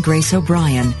Ellen Grace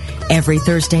O'Brien, every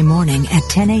Thursday morning at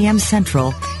 10 a.m.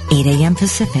 Central, 8 a.m.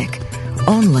 Pacific,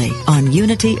 only on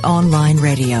Unity Online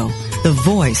Radio, the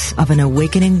voice of an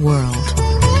awakening world.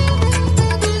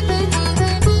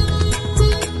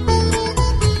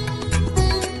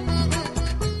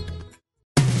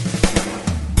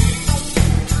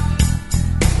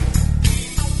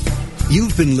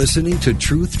 You've been listening to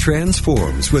Truth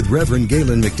Transforms with Reverend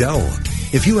Galen McDowell.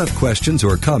 If you have questions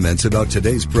or comments about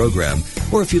today's program,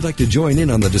 or if you'd like to join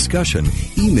in on the discussion,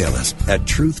 email us at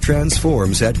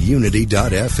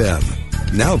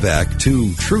truthtransforms@unity.fm. Now back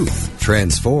to Truth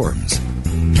Transforms.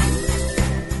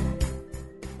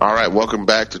 All right, welcome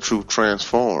back to Truth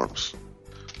Transforms.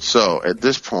 So at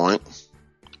this point,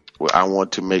 I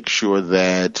want to make sure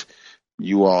that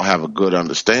you all have a good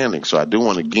understanding. So I do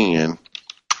want to again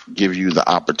give you the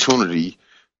opportunity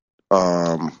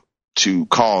to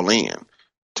call in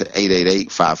to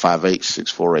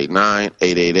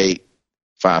 888-558-6489,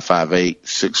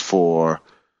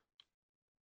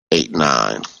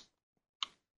 888-558-6489.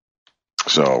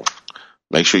 So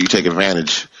make sure you take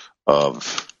advantage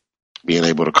of being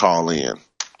able to call in.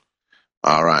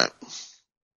 All right.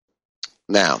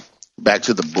 Now, back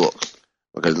to the book,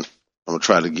 because I'm going to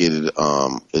try to get it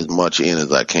as much in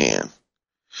as I can.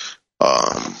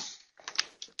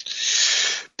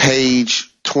 Page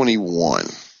 21,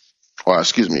 or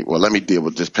excuse me, well, let me deal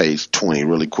with this page 20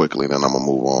 really quickly, then I'm going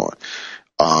to move on.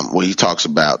 Where he talks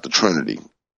about the Trinity.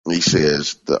 He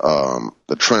says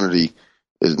the Trinity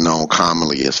is known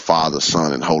commonly as Father,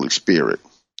 Son, and Holy Spirit.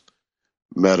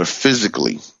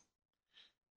 Metaphysically,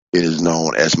 it is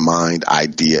known as mind,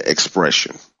 idea,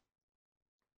 expression.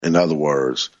 In other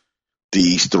words,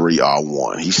 these three are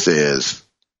one. He says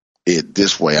it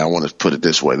this way. I want to put it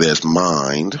this way. There's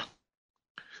mind.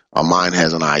 A mind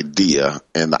has an idea,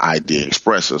 and the idea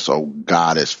expresses. So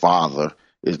God as Father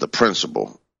is the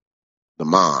principle, the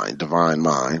mind, divine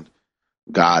mind.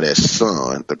 God as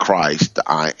Son, the Christ, the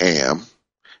I am,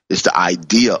 is the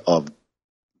idea of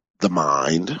the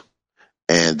mind,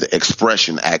 and the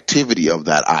expression, activity of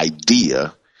that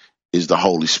idea is the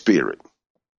Holy Spirit.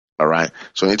 All right.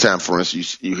 So anytime, for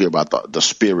instance, you hear about the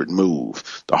Spirit move,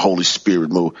 the Holy Spirit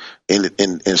move.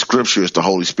 In Scripture, it's the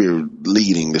Holy Spirit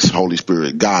leading, this Holy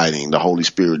Spirit guiding, the Holy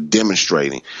Spirit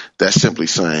demonstrating. That's simply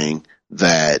saying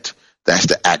that that's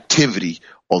the activity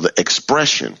or the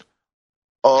expression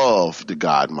of the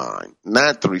God mind,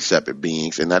 not three separate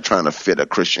beings, and not trying to fit a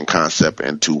Christian concept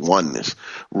into oneness,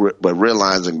 but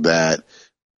realizing that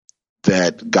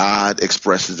God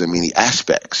expresses in many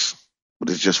aspects, but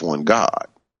it's just one God.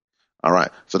 All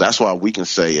right. So that's why we can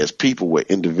say as people we're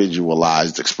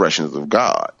individualized expressions of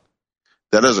God.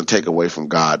 That doesn't take away from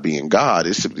God being God.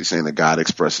 It's simply saying that God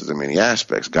expresses in many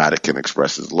aspects. God can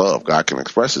express his love. God can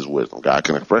express his wisdom. God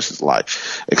can express his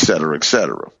life, et cetera, et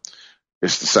cetera.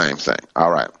 It's the same thing.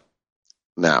 All right.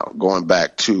 Now, going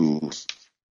back to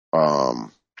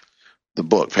the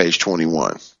book, page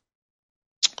 21.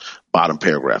 Bottom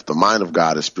paragraph. The mind of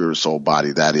God is spirit, soul,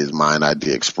 body. That is mind,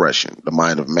 idea, expression. The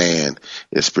mind of man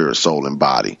is spirit, soul, and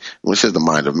body. When it says the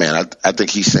mind of man, I think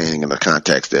he's saying in the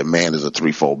context that man is a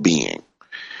threefold being,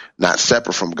 not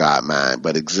separate from God mind,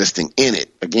 but existing in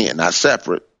it. Again, not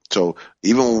separate. So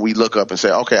even when we look up and say,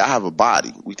 okay, I have a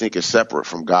body, we think it's separate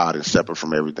from God and separate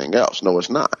from everything else. No, it's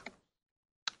not.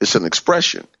 It's an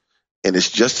expression. And it's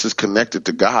just as connected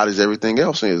to God as everything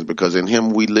else is, because in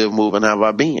him we live, move, and have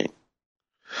our being.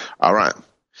 All right.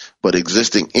 But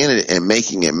existing in it and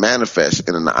making it manifest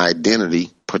in an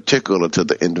identity particular to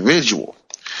the individual.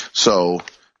 So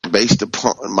based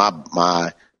upon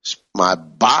my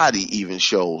body even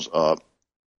shows up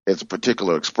as a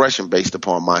particular expression based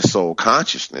upon my soul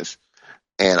consciousness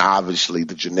and obviously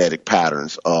the genetic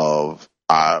patterns of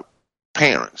our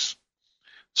parents.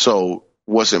 So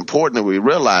what's important that we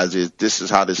realize is this is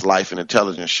how this life and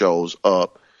intelligence shows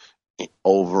up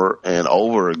over and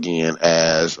over again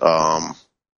as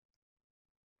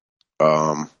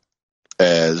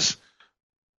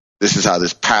this is how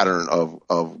this pattern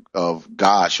of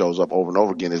God shows up over and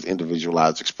over again as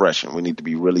individualized expression. We need to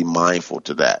be really mindful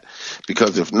to that,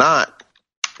 because if not,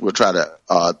 we'll try to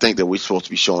think that we're supposed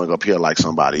to be showing up here like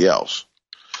somebody else,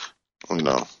 you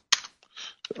know.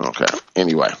 Okay.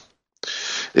 Anyway,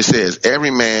 it says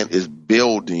every man is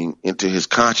building into his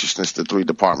consciousness the three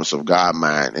departments of God,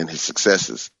 mind, and his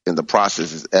successes in the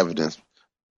process is evidenced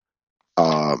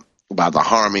by the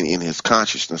harmony in his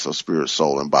consciousness of spirit,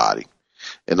 soul, and body.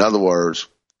 In other words,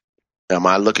 am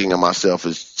I looking at myself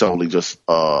as solely just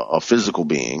a physical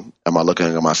being? Am I looking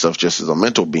at myself just as a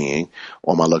mental being?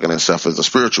 Or am I looking at myself as a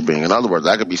spiritual being? In other words,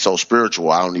 I could be so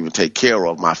spiritual I don't even take care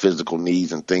of my physical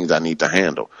needs and things I need to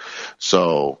handle.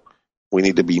 So we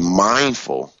need to be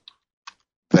mindful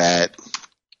that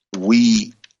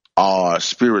we are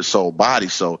spirit, soul, body.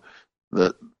 So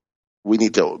we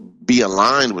need to be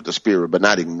aligned with the spirit, but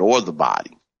not ignore the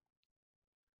body.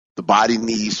 The body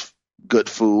needs good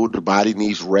food. The body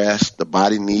needs rest. The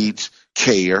body needs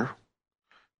care.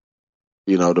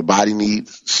 The body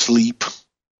needs sleep,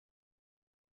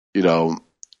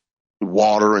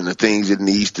 water and the things it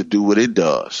needs to do what it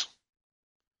does.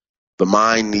 The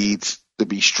mind needs to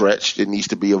be stretched. It needs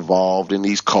to be evolved. It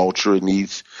needs culture. It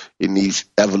needs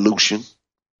evolution.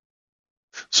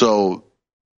 So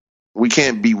we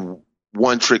can't be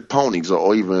one-trick ponies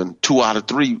or even 2 out of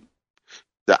 3.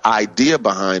 The idea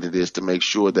behind it is to make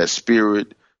sure that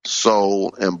spirit,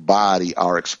 soul, and body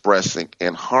are expressing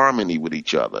in harmony with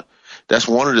each other. That's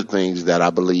one of the things that I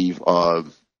believe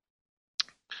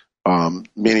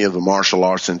many of the martial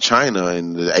arts in China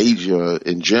and Asia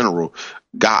in general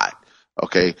got.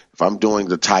 Okay, if I'm doing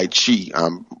the Tai Chi,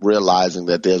 I'm realizing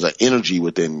that there's an energy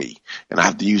within me, and I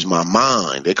have to use my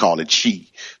mind. They call it Chi.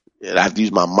 And I have to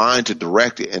use my mind to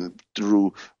direct it, and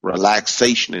through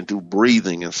relaxation and through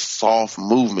breathing and soft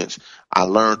movements, I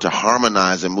learn to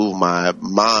harmonize and move my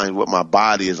mind with my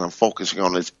body as I'm focusing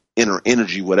on this inner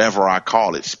energy, whatever I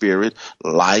call it, spirit,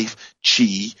 life,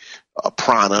 chi,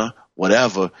 prana,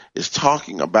 whatever, is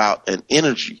talking about an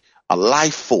energy, a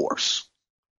life force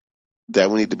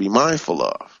that we need to be mindful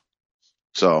of.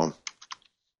 So,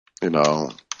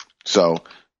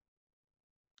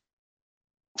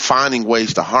 finding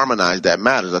ways to harmonize that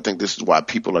matters. I think this is why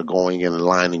people are going and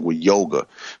aligning with yoga,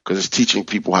 because it's teaching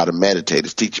people how to meditate.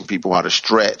 It's teaching people how to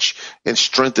stretch and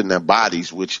strengthen their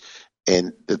bodies,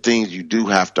 and the things you do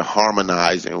have to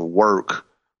harmonize and work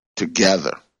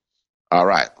together. All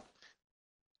right.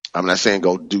 I'm not saying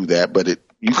go do that, but it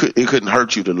couldn't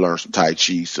hurt you to learn some Tai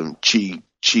Chi, some Qigong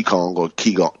or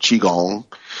Qigong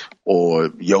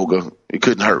or yoga. It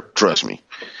couldn't hurt, trust me,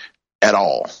 at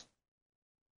all.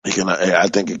 I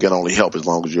think it can only help as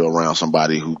long as you're around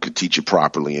somebody who could teach you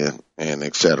properly and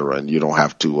et cetera, and you don't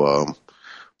have to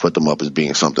put them up as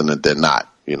being something that they're not.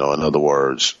 In other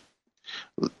words,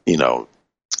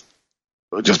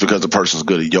 just because the person's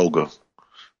good at yoga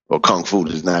or kung fu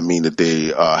does not mean that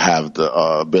they have the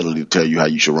ability to tell you how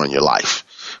you should run your life.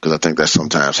 Because I think that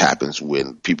sometimes happens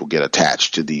when people get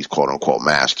attached to these quote unquote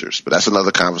masters. But that's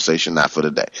another conversation, not for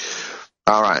today.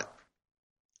 All right.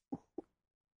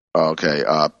 Okay,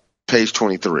 page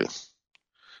 23,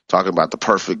 talking about the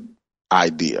perfect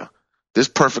idea. This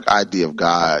perfect idea of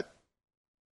God,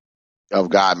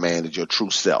 man, is your true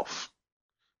self.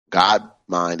 God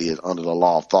mind is under the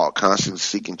law of thought, constantly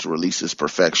seeking to release its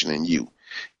perfection in you.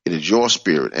 It is your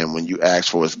spirit, and when you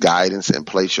ask for its guidance and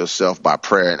place yourself by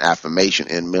prayer and affirmation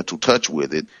in mental touch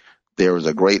with it, there is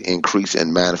a great increase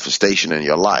in manifestation in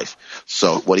your life.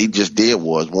 So what he just did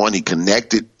was, one, he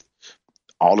connected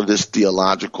all of this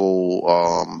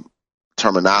theological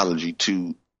terminology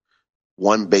to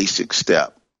one basic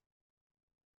step.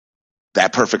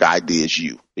 That perfect idea is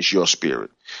you. It's your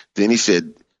spirit. Then he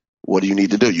said, what do you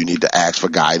need to do? You need to ask for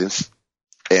guidance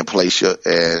and place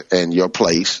your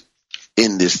place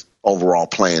in this overall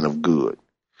plan of good.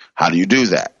 How do you do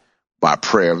that? By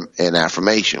prayer and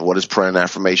affirmation. What does prayer and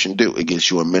affirmation do? It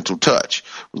gets you a mental touch.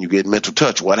 When you get mental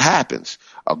touch, what happens?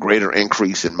 A greater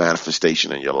increase in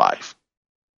manifestation in your life.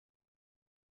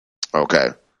 Okay.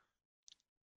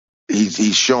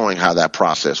 He's showing how that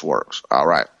process works. All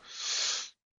right.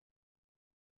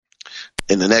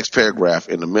 In the next paragraph,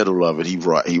 in the middle of it,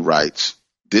 he writes,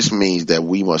 this means that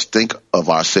we must think of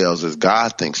ourselves as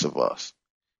God thinks of us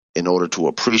in order to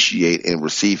appreciate and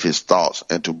receive his thoughts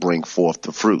and to bring forth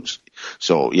the fruits.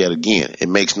 So yet again, it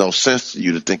makes no sense to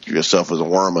you to think of yourself as a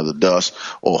worm of the dust,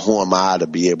 or who am I to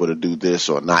be able to do this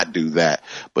or not do that,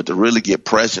 but to really get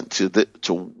present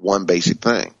to one basic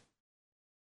thing.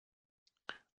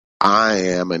 I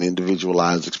am an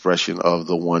individualized expression of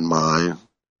the one mind.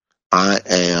 I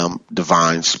am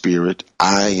divine spirit.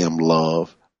 I am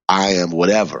love. I am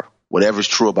whatever. Whatever's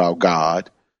true about God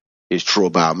is true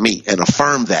about me, and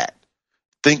affirm that.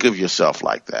 Think of yourself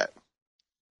like that.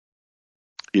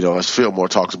 As Fillmore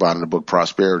talks about in the book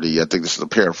Prosperity, I think this is a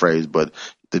paraphrase, but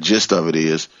the gist of it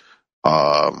is,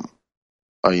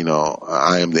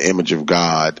 I am the image of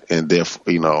God, and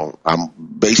therefore, I'm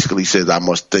basically says I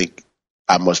must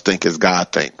think as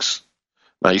God thinks.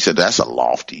 Now, you said that's a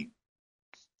lofty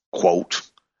quote,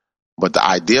 but the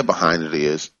idea behind it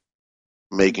is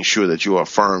making sure that you're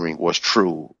affirming what's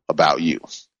true about you.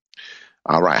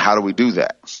 All right, how do we do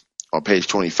that? On page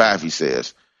 25, he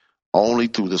says, only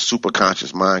through the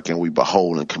superconscious mind can we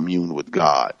behold and commune with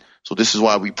God. So this is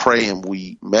why we pray and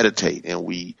we meditate and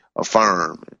we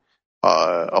affirm,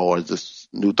 or as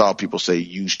the New Thought people say,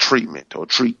 use treatment or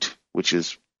treat, which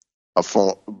is a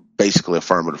form, basically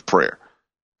affirmative prayer.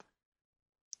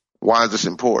 Why is this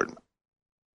important?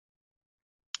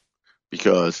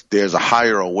 Because there's a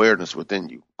higher awareness within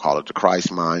you. Call it the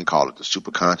Christ mind, call it the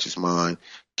superconscious mind,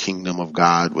 kingdom of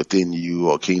God within you,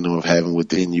 or kingdom of heaven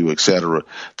within you, etc.,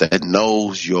 that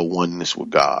knows your oneness with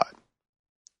God.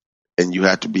 And you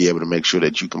have to be able to make sure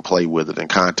that you can play with it and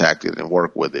contact it and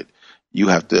work with it. You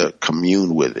have to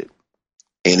commune with it,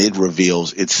 and it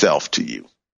reveals itself to you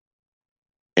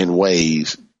in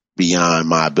ways beyond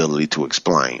my ability to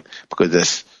explain, because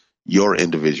that's your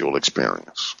individual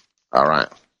experience. All right.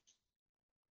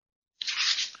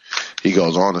 He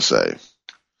goes on to say,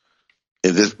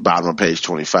 in this bottom of page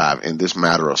 25, in this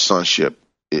matter of sonship,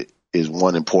 it is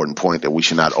one important point that we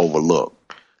should not overlook.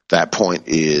 That point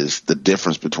is the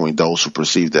difference between those who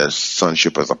perceive their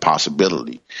sonship as a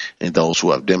possibility and those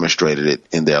who have demonstrated it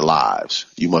in their lives.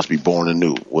 You must be born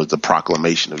anew was the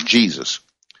proclamation of Jesus.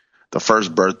 The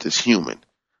first birth is human,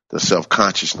 the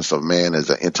self-consciousness of man as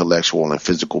an intellectual and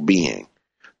physical being.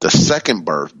 The second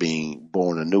birth, being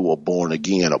born anew or born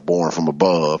again or born from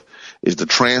above, is the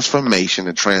transformation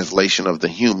and translation of the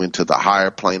human to the higher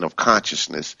plane of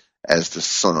consciousness as the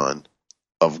Son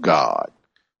of God.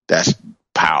 That's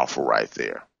powerful right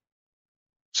there.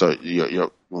 So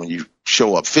when you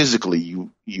show up physically, you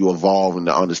evolve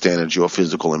into understanding that you're a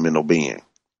physical and mental being.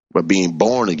 But being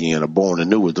born again or born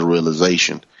anew is the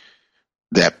realization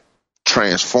that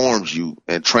transforms you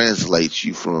and translates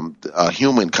you from a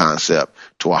human concept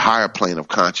to a higher plane of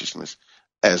consciousness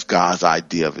as God's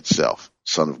idea of itself,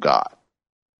 Son of God.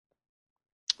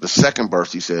 The second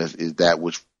birth, he says, is that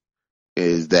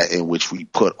in which we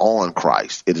put on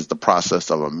Christ. It is the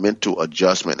process of a mental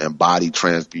adjustment and body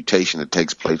transmutation that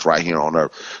takes place right here on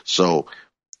earth. So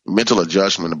mental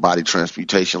adjustment and body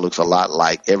transmutation looks a lot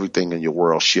like everything in your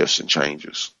world shifts and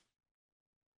changes,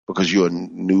 because you're a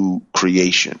new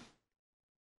creation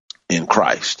in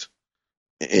Christ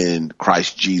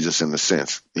Jesus. In the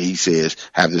sense he says,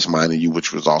 have this mind in you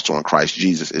which was also in Christ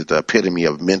Jesus, is the epitome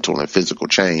of mental and physical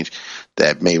change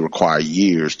that may require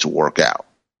years to work out.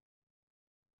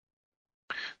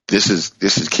 This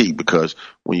is key, because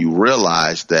when you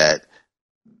realize that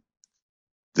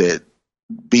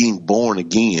being born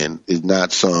again is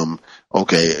not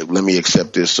okay, let me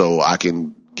accept this so I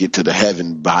can get to the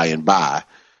heaven by and by,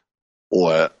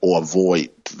 or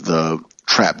avoid the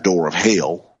trapdoor of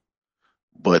hell,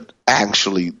 but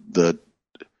actually a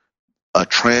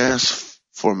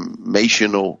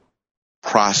transformational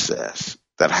process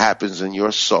that happens in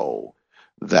your soul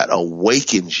that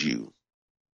awakens you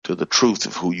to the truth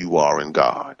of who you are in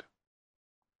God.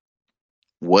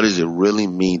 What does it really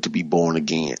mean to be born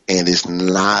again? And it's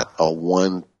not a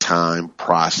one-time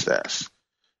process.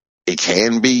 It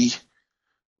can be,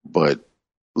 but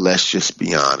let's just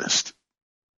be honest.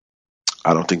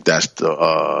 I don't think that's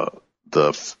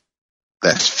that's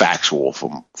factual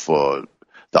for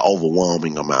the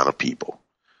overwhelming amount of people.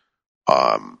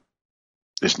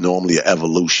 It's normally an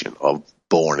evolution of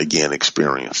born again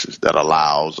experiences that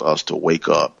allows us to wake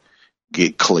up,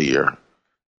 get clear,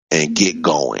 and get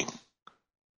going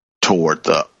toward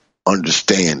the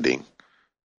understanding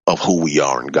of who we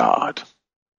are in God.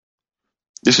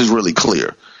 This is really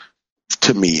clear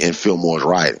to me in Fillmore's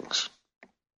writings,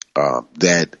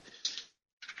 that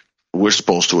we're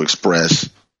supposed to express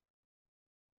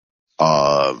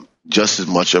just as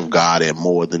much of God and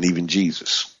more than even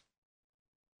Jesus.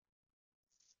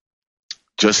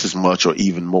 Just as much or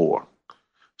even more.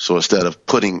 So instead of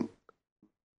putting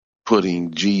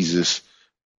Jesus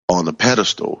on the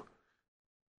pedestal,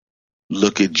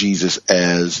 look at Jesus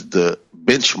as the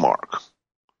benchmark,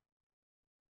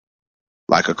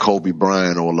 like a Kobe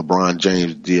Bryant or LeBron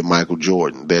James did Michael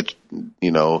Jordan. That,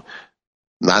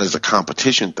 not as a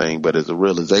competition thing, but as a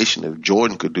realization, if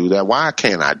Jordan could do that, why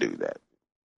can't I do that?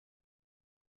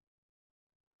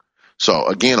 So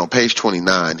again, on page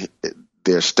 29,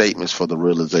 there are statements for the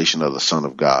realization of the Son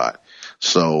of God.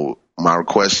 So my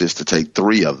request is to take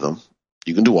 3 of them.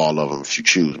 You can do all of them if you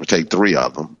choose, but take 3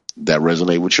 of them that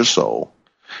resonate with your soul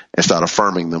and start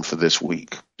affirming them for this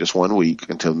week, just 1 week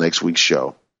until next week's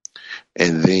show.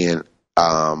 And then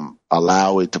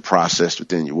allow it to process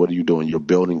within you. What are you doing? You're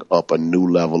building up a new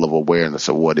level of awareness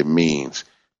of what it means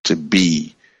to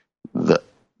be the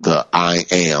I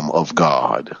am of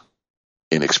God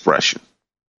in expression.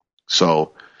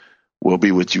 So we'll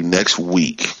be with you next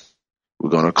week. We're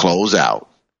going to close out.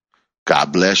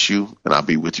 God bless you, and I'll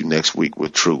be with you next week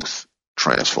with Truth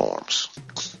Transforms.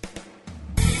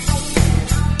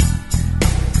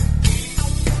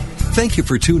 Thank you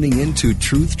for tuning in to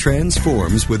Truth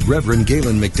Transforms with Reverend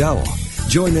Galen McDowell.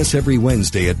 Join us every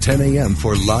Wednesday at 10 a.m.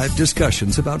 for live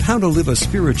discussions about how to live a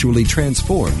spiritually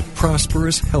transformed,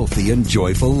 prosperous, healthy, and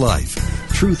joyful life.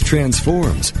 Truth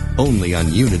Transforms, only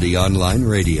on Unity Online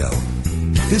Radio.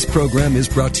 This program is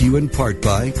brought to you in part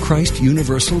by Christ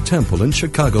Universal Temple in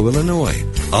Chicago, Illinois.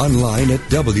 Online at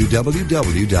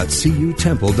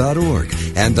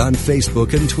www.cutemple.org and on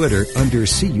Facebook and Twitter under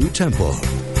CU Temple.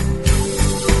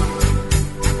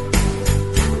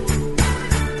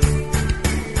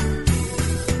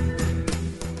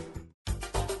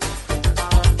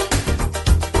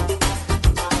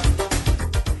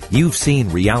 You've seen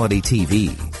reality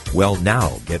TV. Well,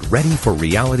 now get ready for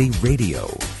reality radio.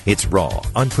 It's raw,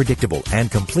 unpredictable, and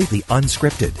completely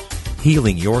unscripted.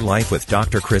 Healing Your Life with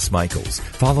Dr. Chris Michaels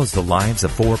follows the lives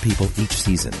of 4 people each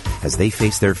season as they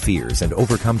face their fears and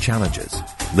overcome challenges.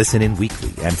 Listen in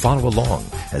weekly and follow along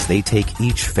as they take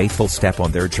each faithful step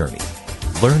on their journey.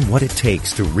 Learn what it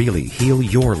takes to really heal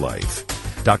your life.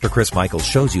 Dr. Chris Michaels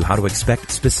shows you how to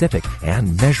expect specific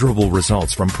and measurable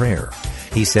results from prayer.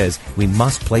 He says we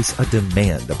must place a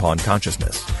demand upon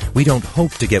consciousness. We don't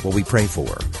hope to get what we pray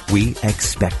for. We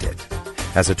expect it.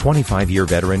 As a 25-year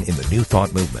veteran in the New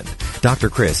Thought movement, Dr.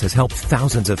 Chris has helped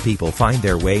thousands of people find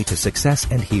their way to success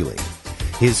and healing.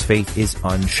 His faith is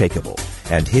unshakable,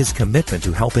 and his commitment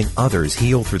to helping others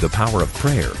heal through the power of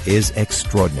prayer is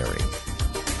extraordinary.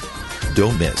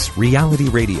 Don't miss Reality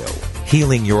Radio,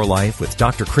 Healing Your Life with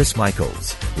Dr. Chris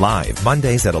Michaels, live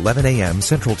Mondays at 11 a.m.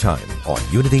 Central Time on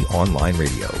Unity Online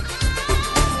Radio.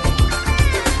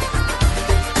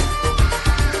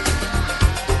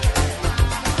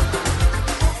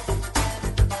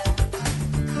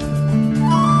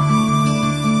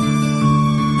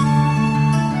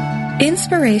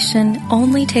 Inspiration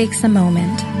only takes a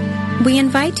moment. We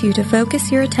invite you to focus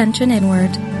your attention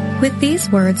inward with these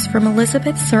words from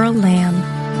Elizabeth Searle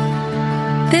Lamb.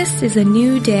 This is a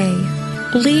new day.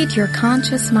 Lead your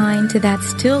conscious mind to that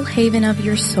still haven of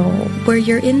your soul where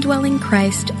your indwelling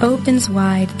Christ opens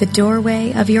wide the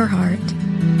doorway of your heart.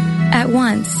 At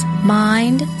once,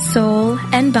 mind, soul,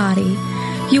 and body,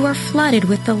 you are flooded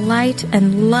with the light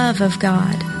and love of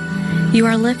God. You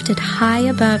are lifted high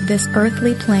above this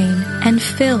earthly plane and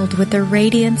filled with the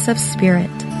radiance of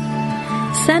Spirit.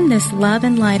 Send this love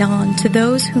and light on to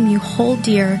those whom you hold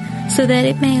dear so that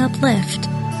it may uplift,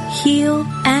 heal,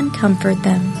 and comfort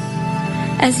them.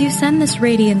 As you send this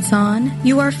radiance on,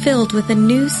 you are filled with a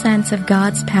new sense of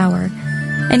God's power,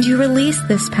 and you release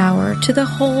this power to the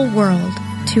whole world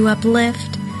to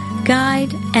uplift,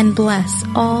 guide, and bless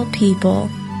all people.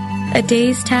 A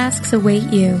day's tasks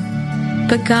await you,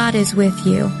 but God is with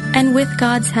you, and with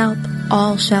God's help,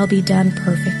 all shall be done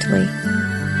perfectly.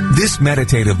 This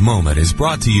meditative moment is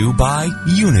brought to you by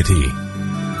Unity.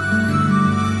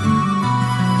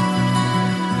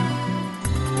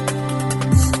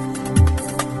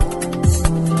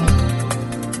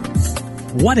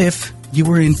 What if you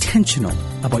were intentional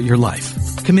about your life,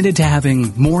 committed to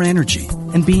having more energy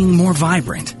and being more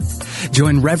vibrant?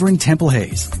 Join Reverend Temple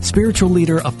Hayes, spiritual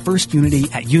leader of First Unity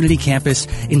at Unity Campus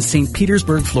in St.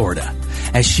 Petersburg, Florida,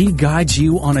 as she guides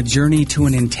you on a journey to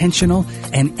an intentional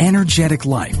and energetic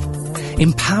life.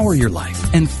 Empower your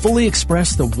life and fully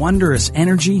express the wondrous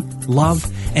energy, love,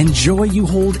 and joy you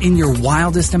hold in your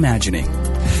wildest imagining.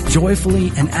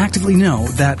 Joyfully and actively know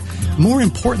that more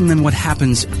important than what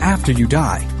happens after you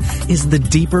die is the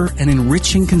deeper and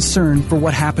enriching concern for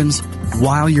what happens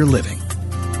while you're living.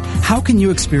 How can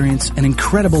you experience an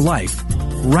incredible life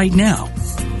right now?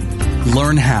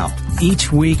 Learn how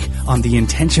each week on The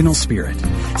Intentional Spirit,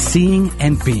 Seeing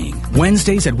and Being,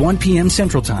 Wednesdays at 1 p.m.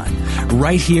 Central Time,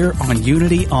 right here on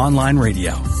Unity Online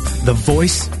Radio, the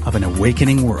voice of an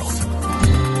awakening world.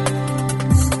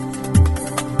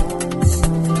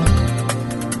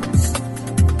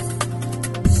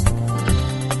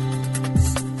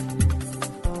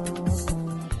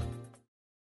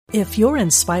 If you're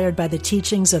inspired by the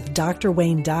teachings of Dr.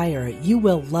 Wayne Dyer, you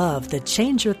will love the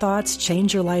Change Your Thoughts,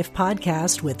 Change Your Life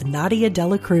podcast with Nadia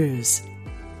Dela Cruz.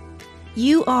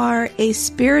 You are a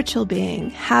spiritual being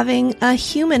having a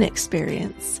human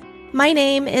experience. My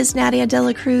name is Nadia De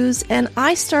La Cruz, and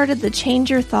I started the Change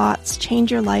Your Thoughts,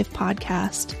 Change Your Life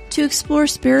podcast to explore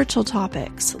spiritual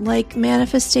topics like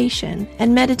manifestation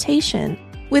and meditation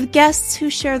with guests who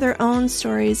share their own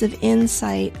stories of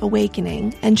insight,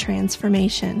 awakening, and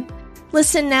transformation.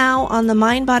 Listen now on the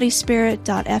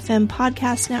mindbodyspirit.fm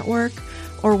podcast network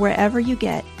or wherever you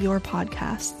get your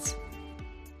podcasts.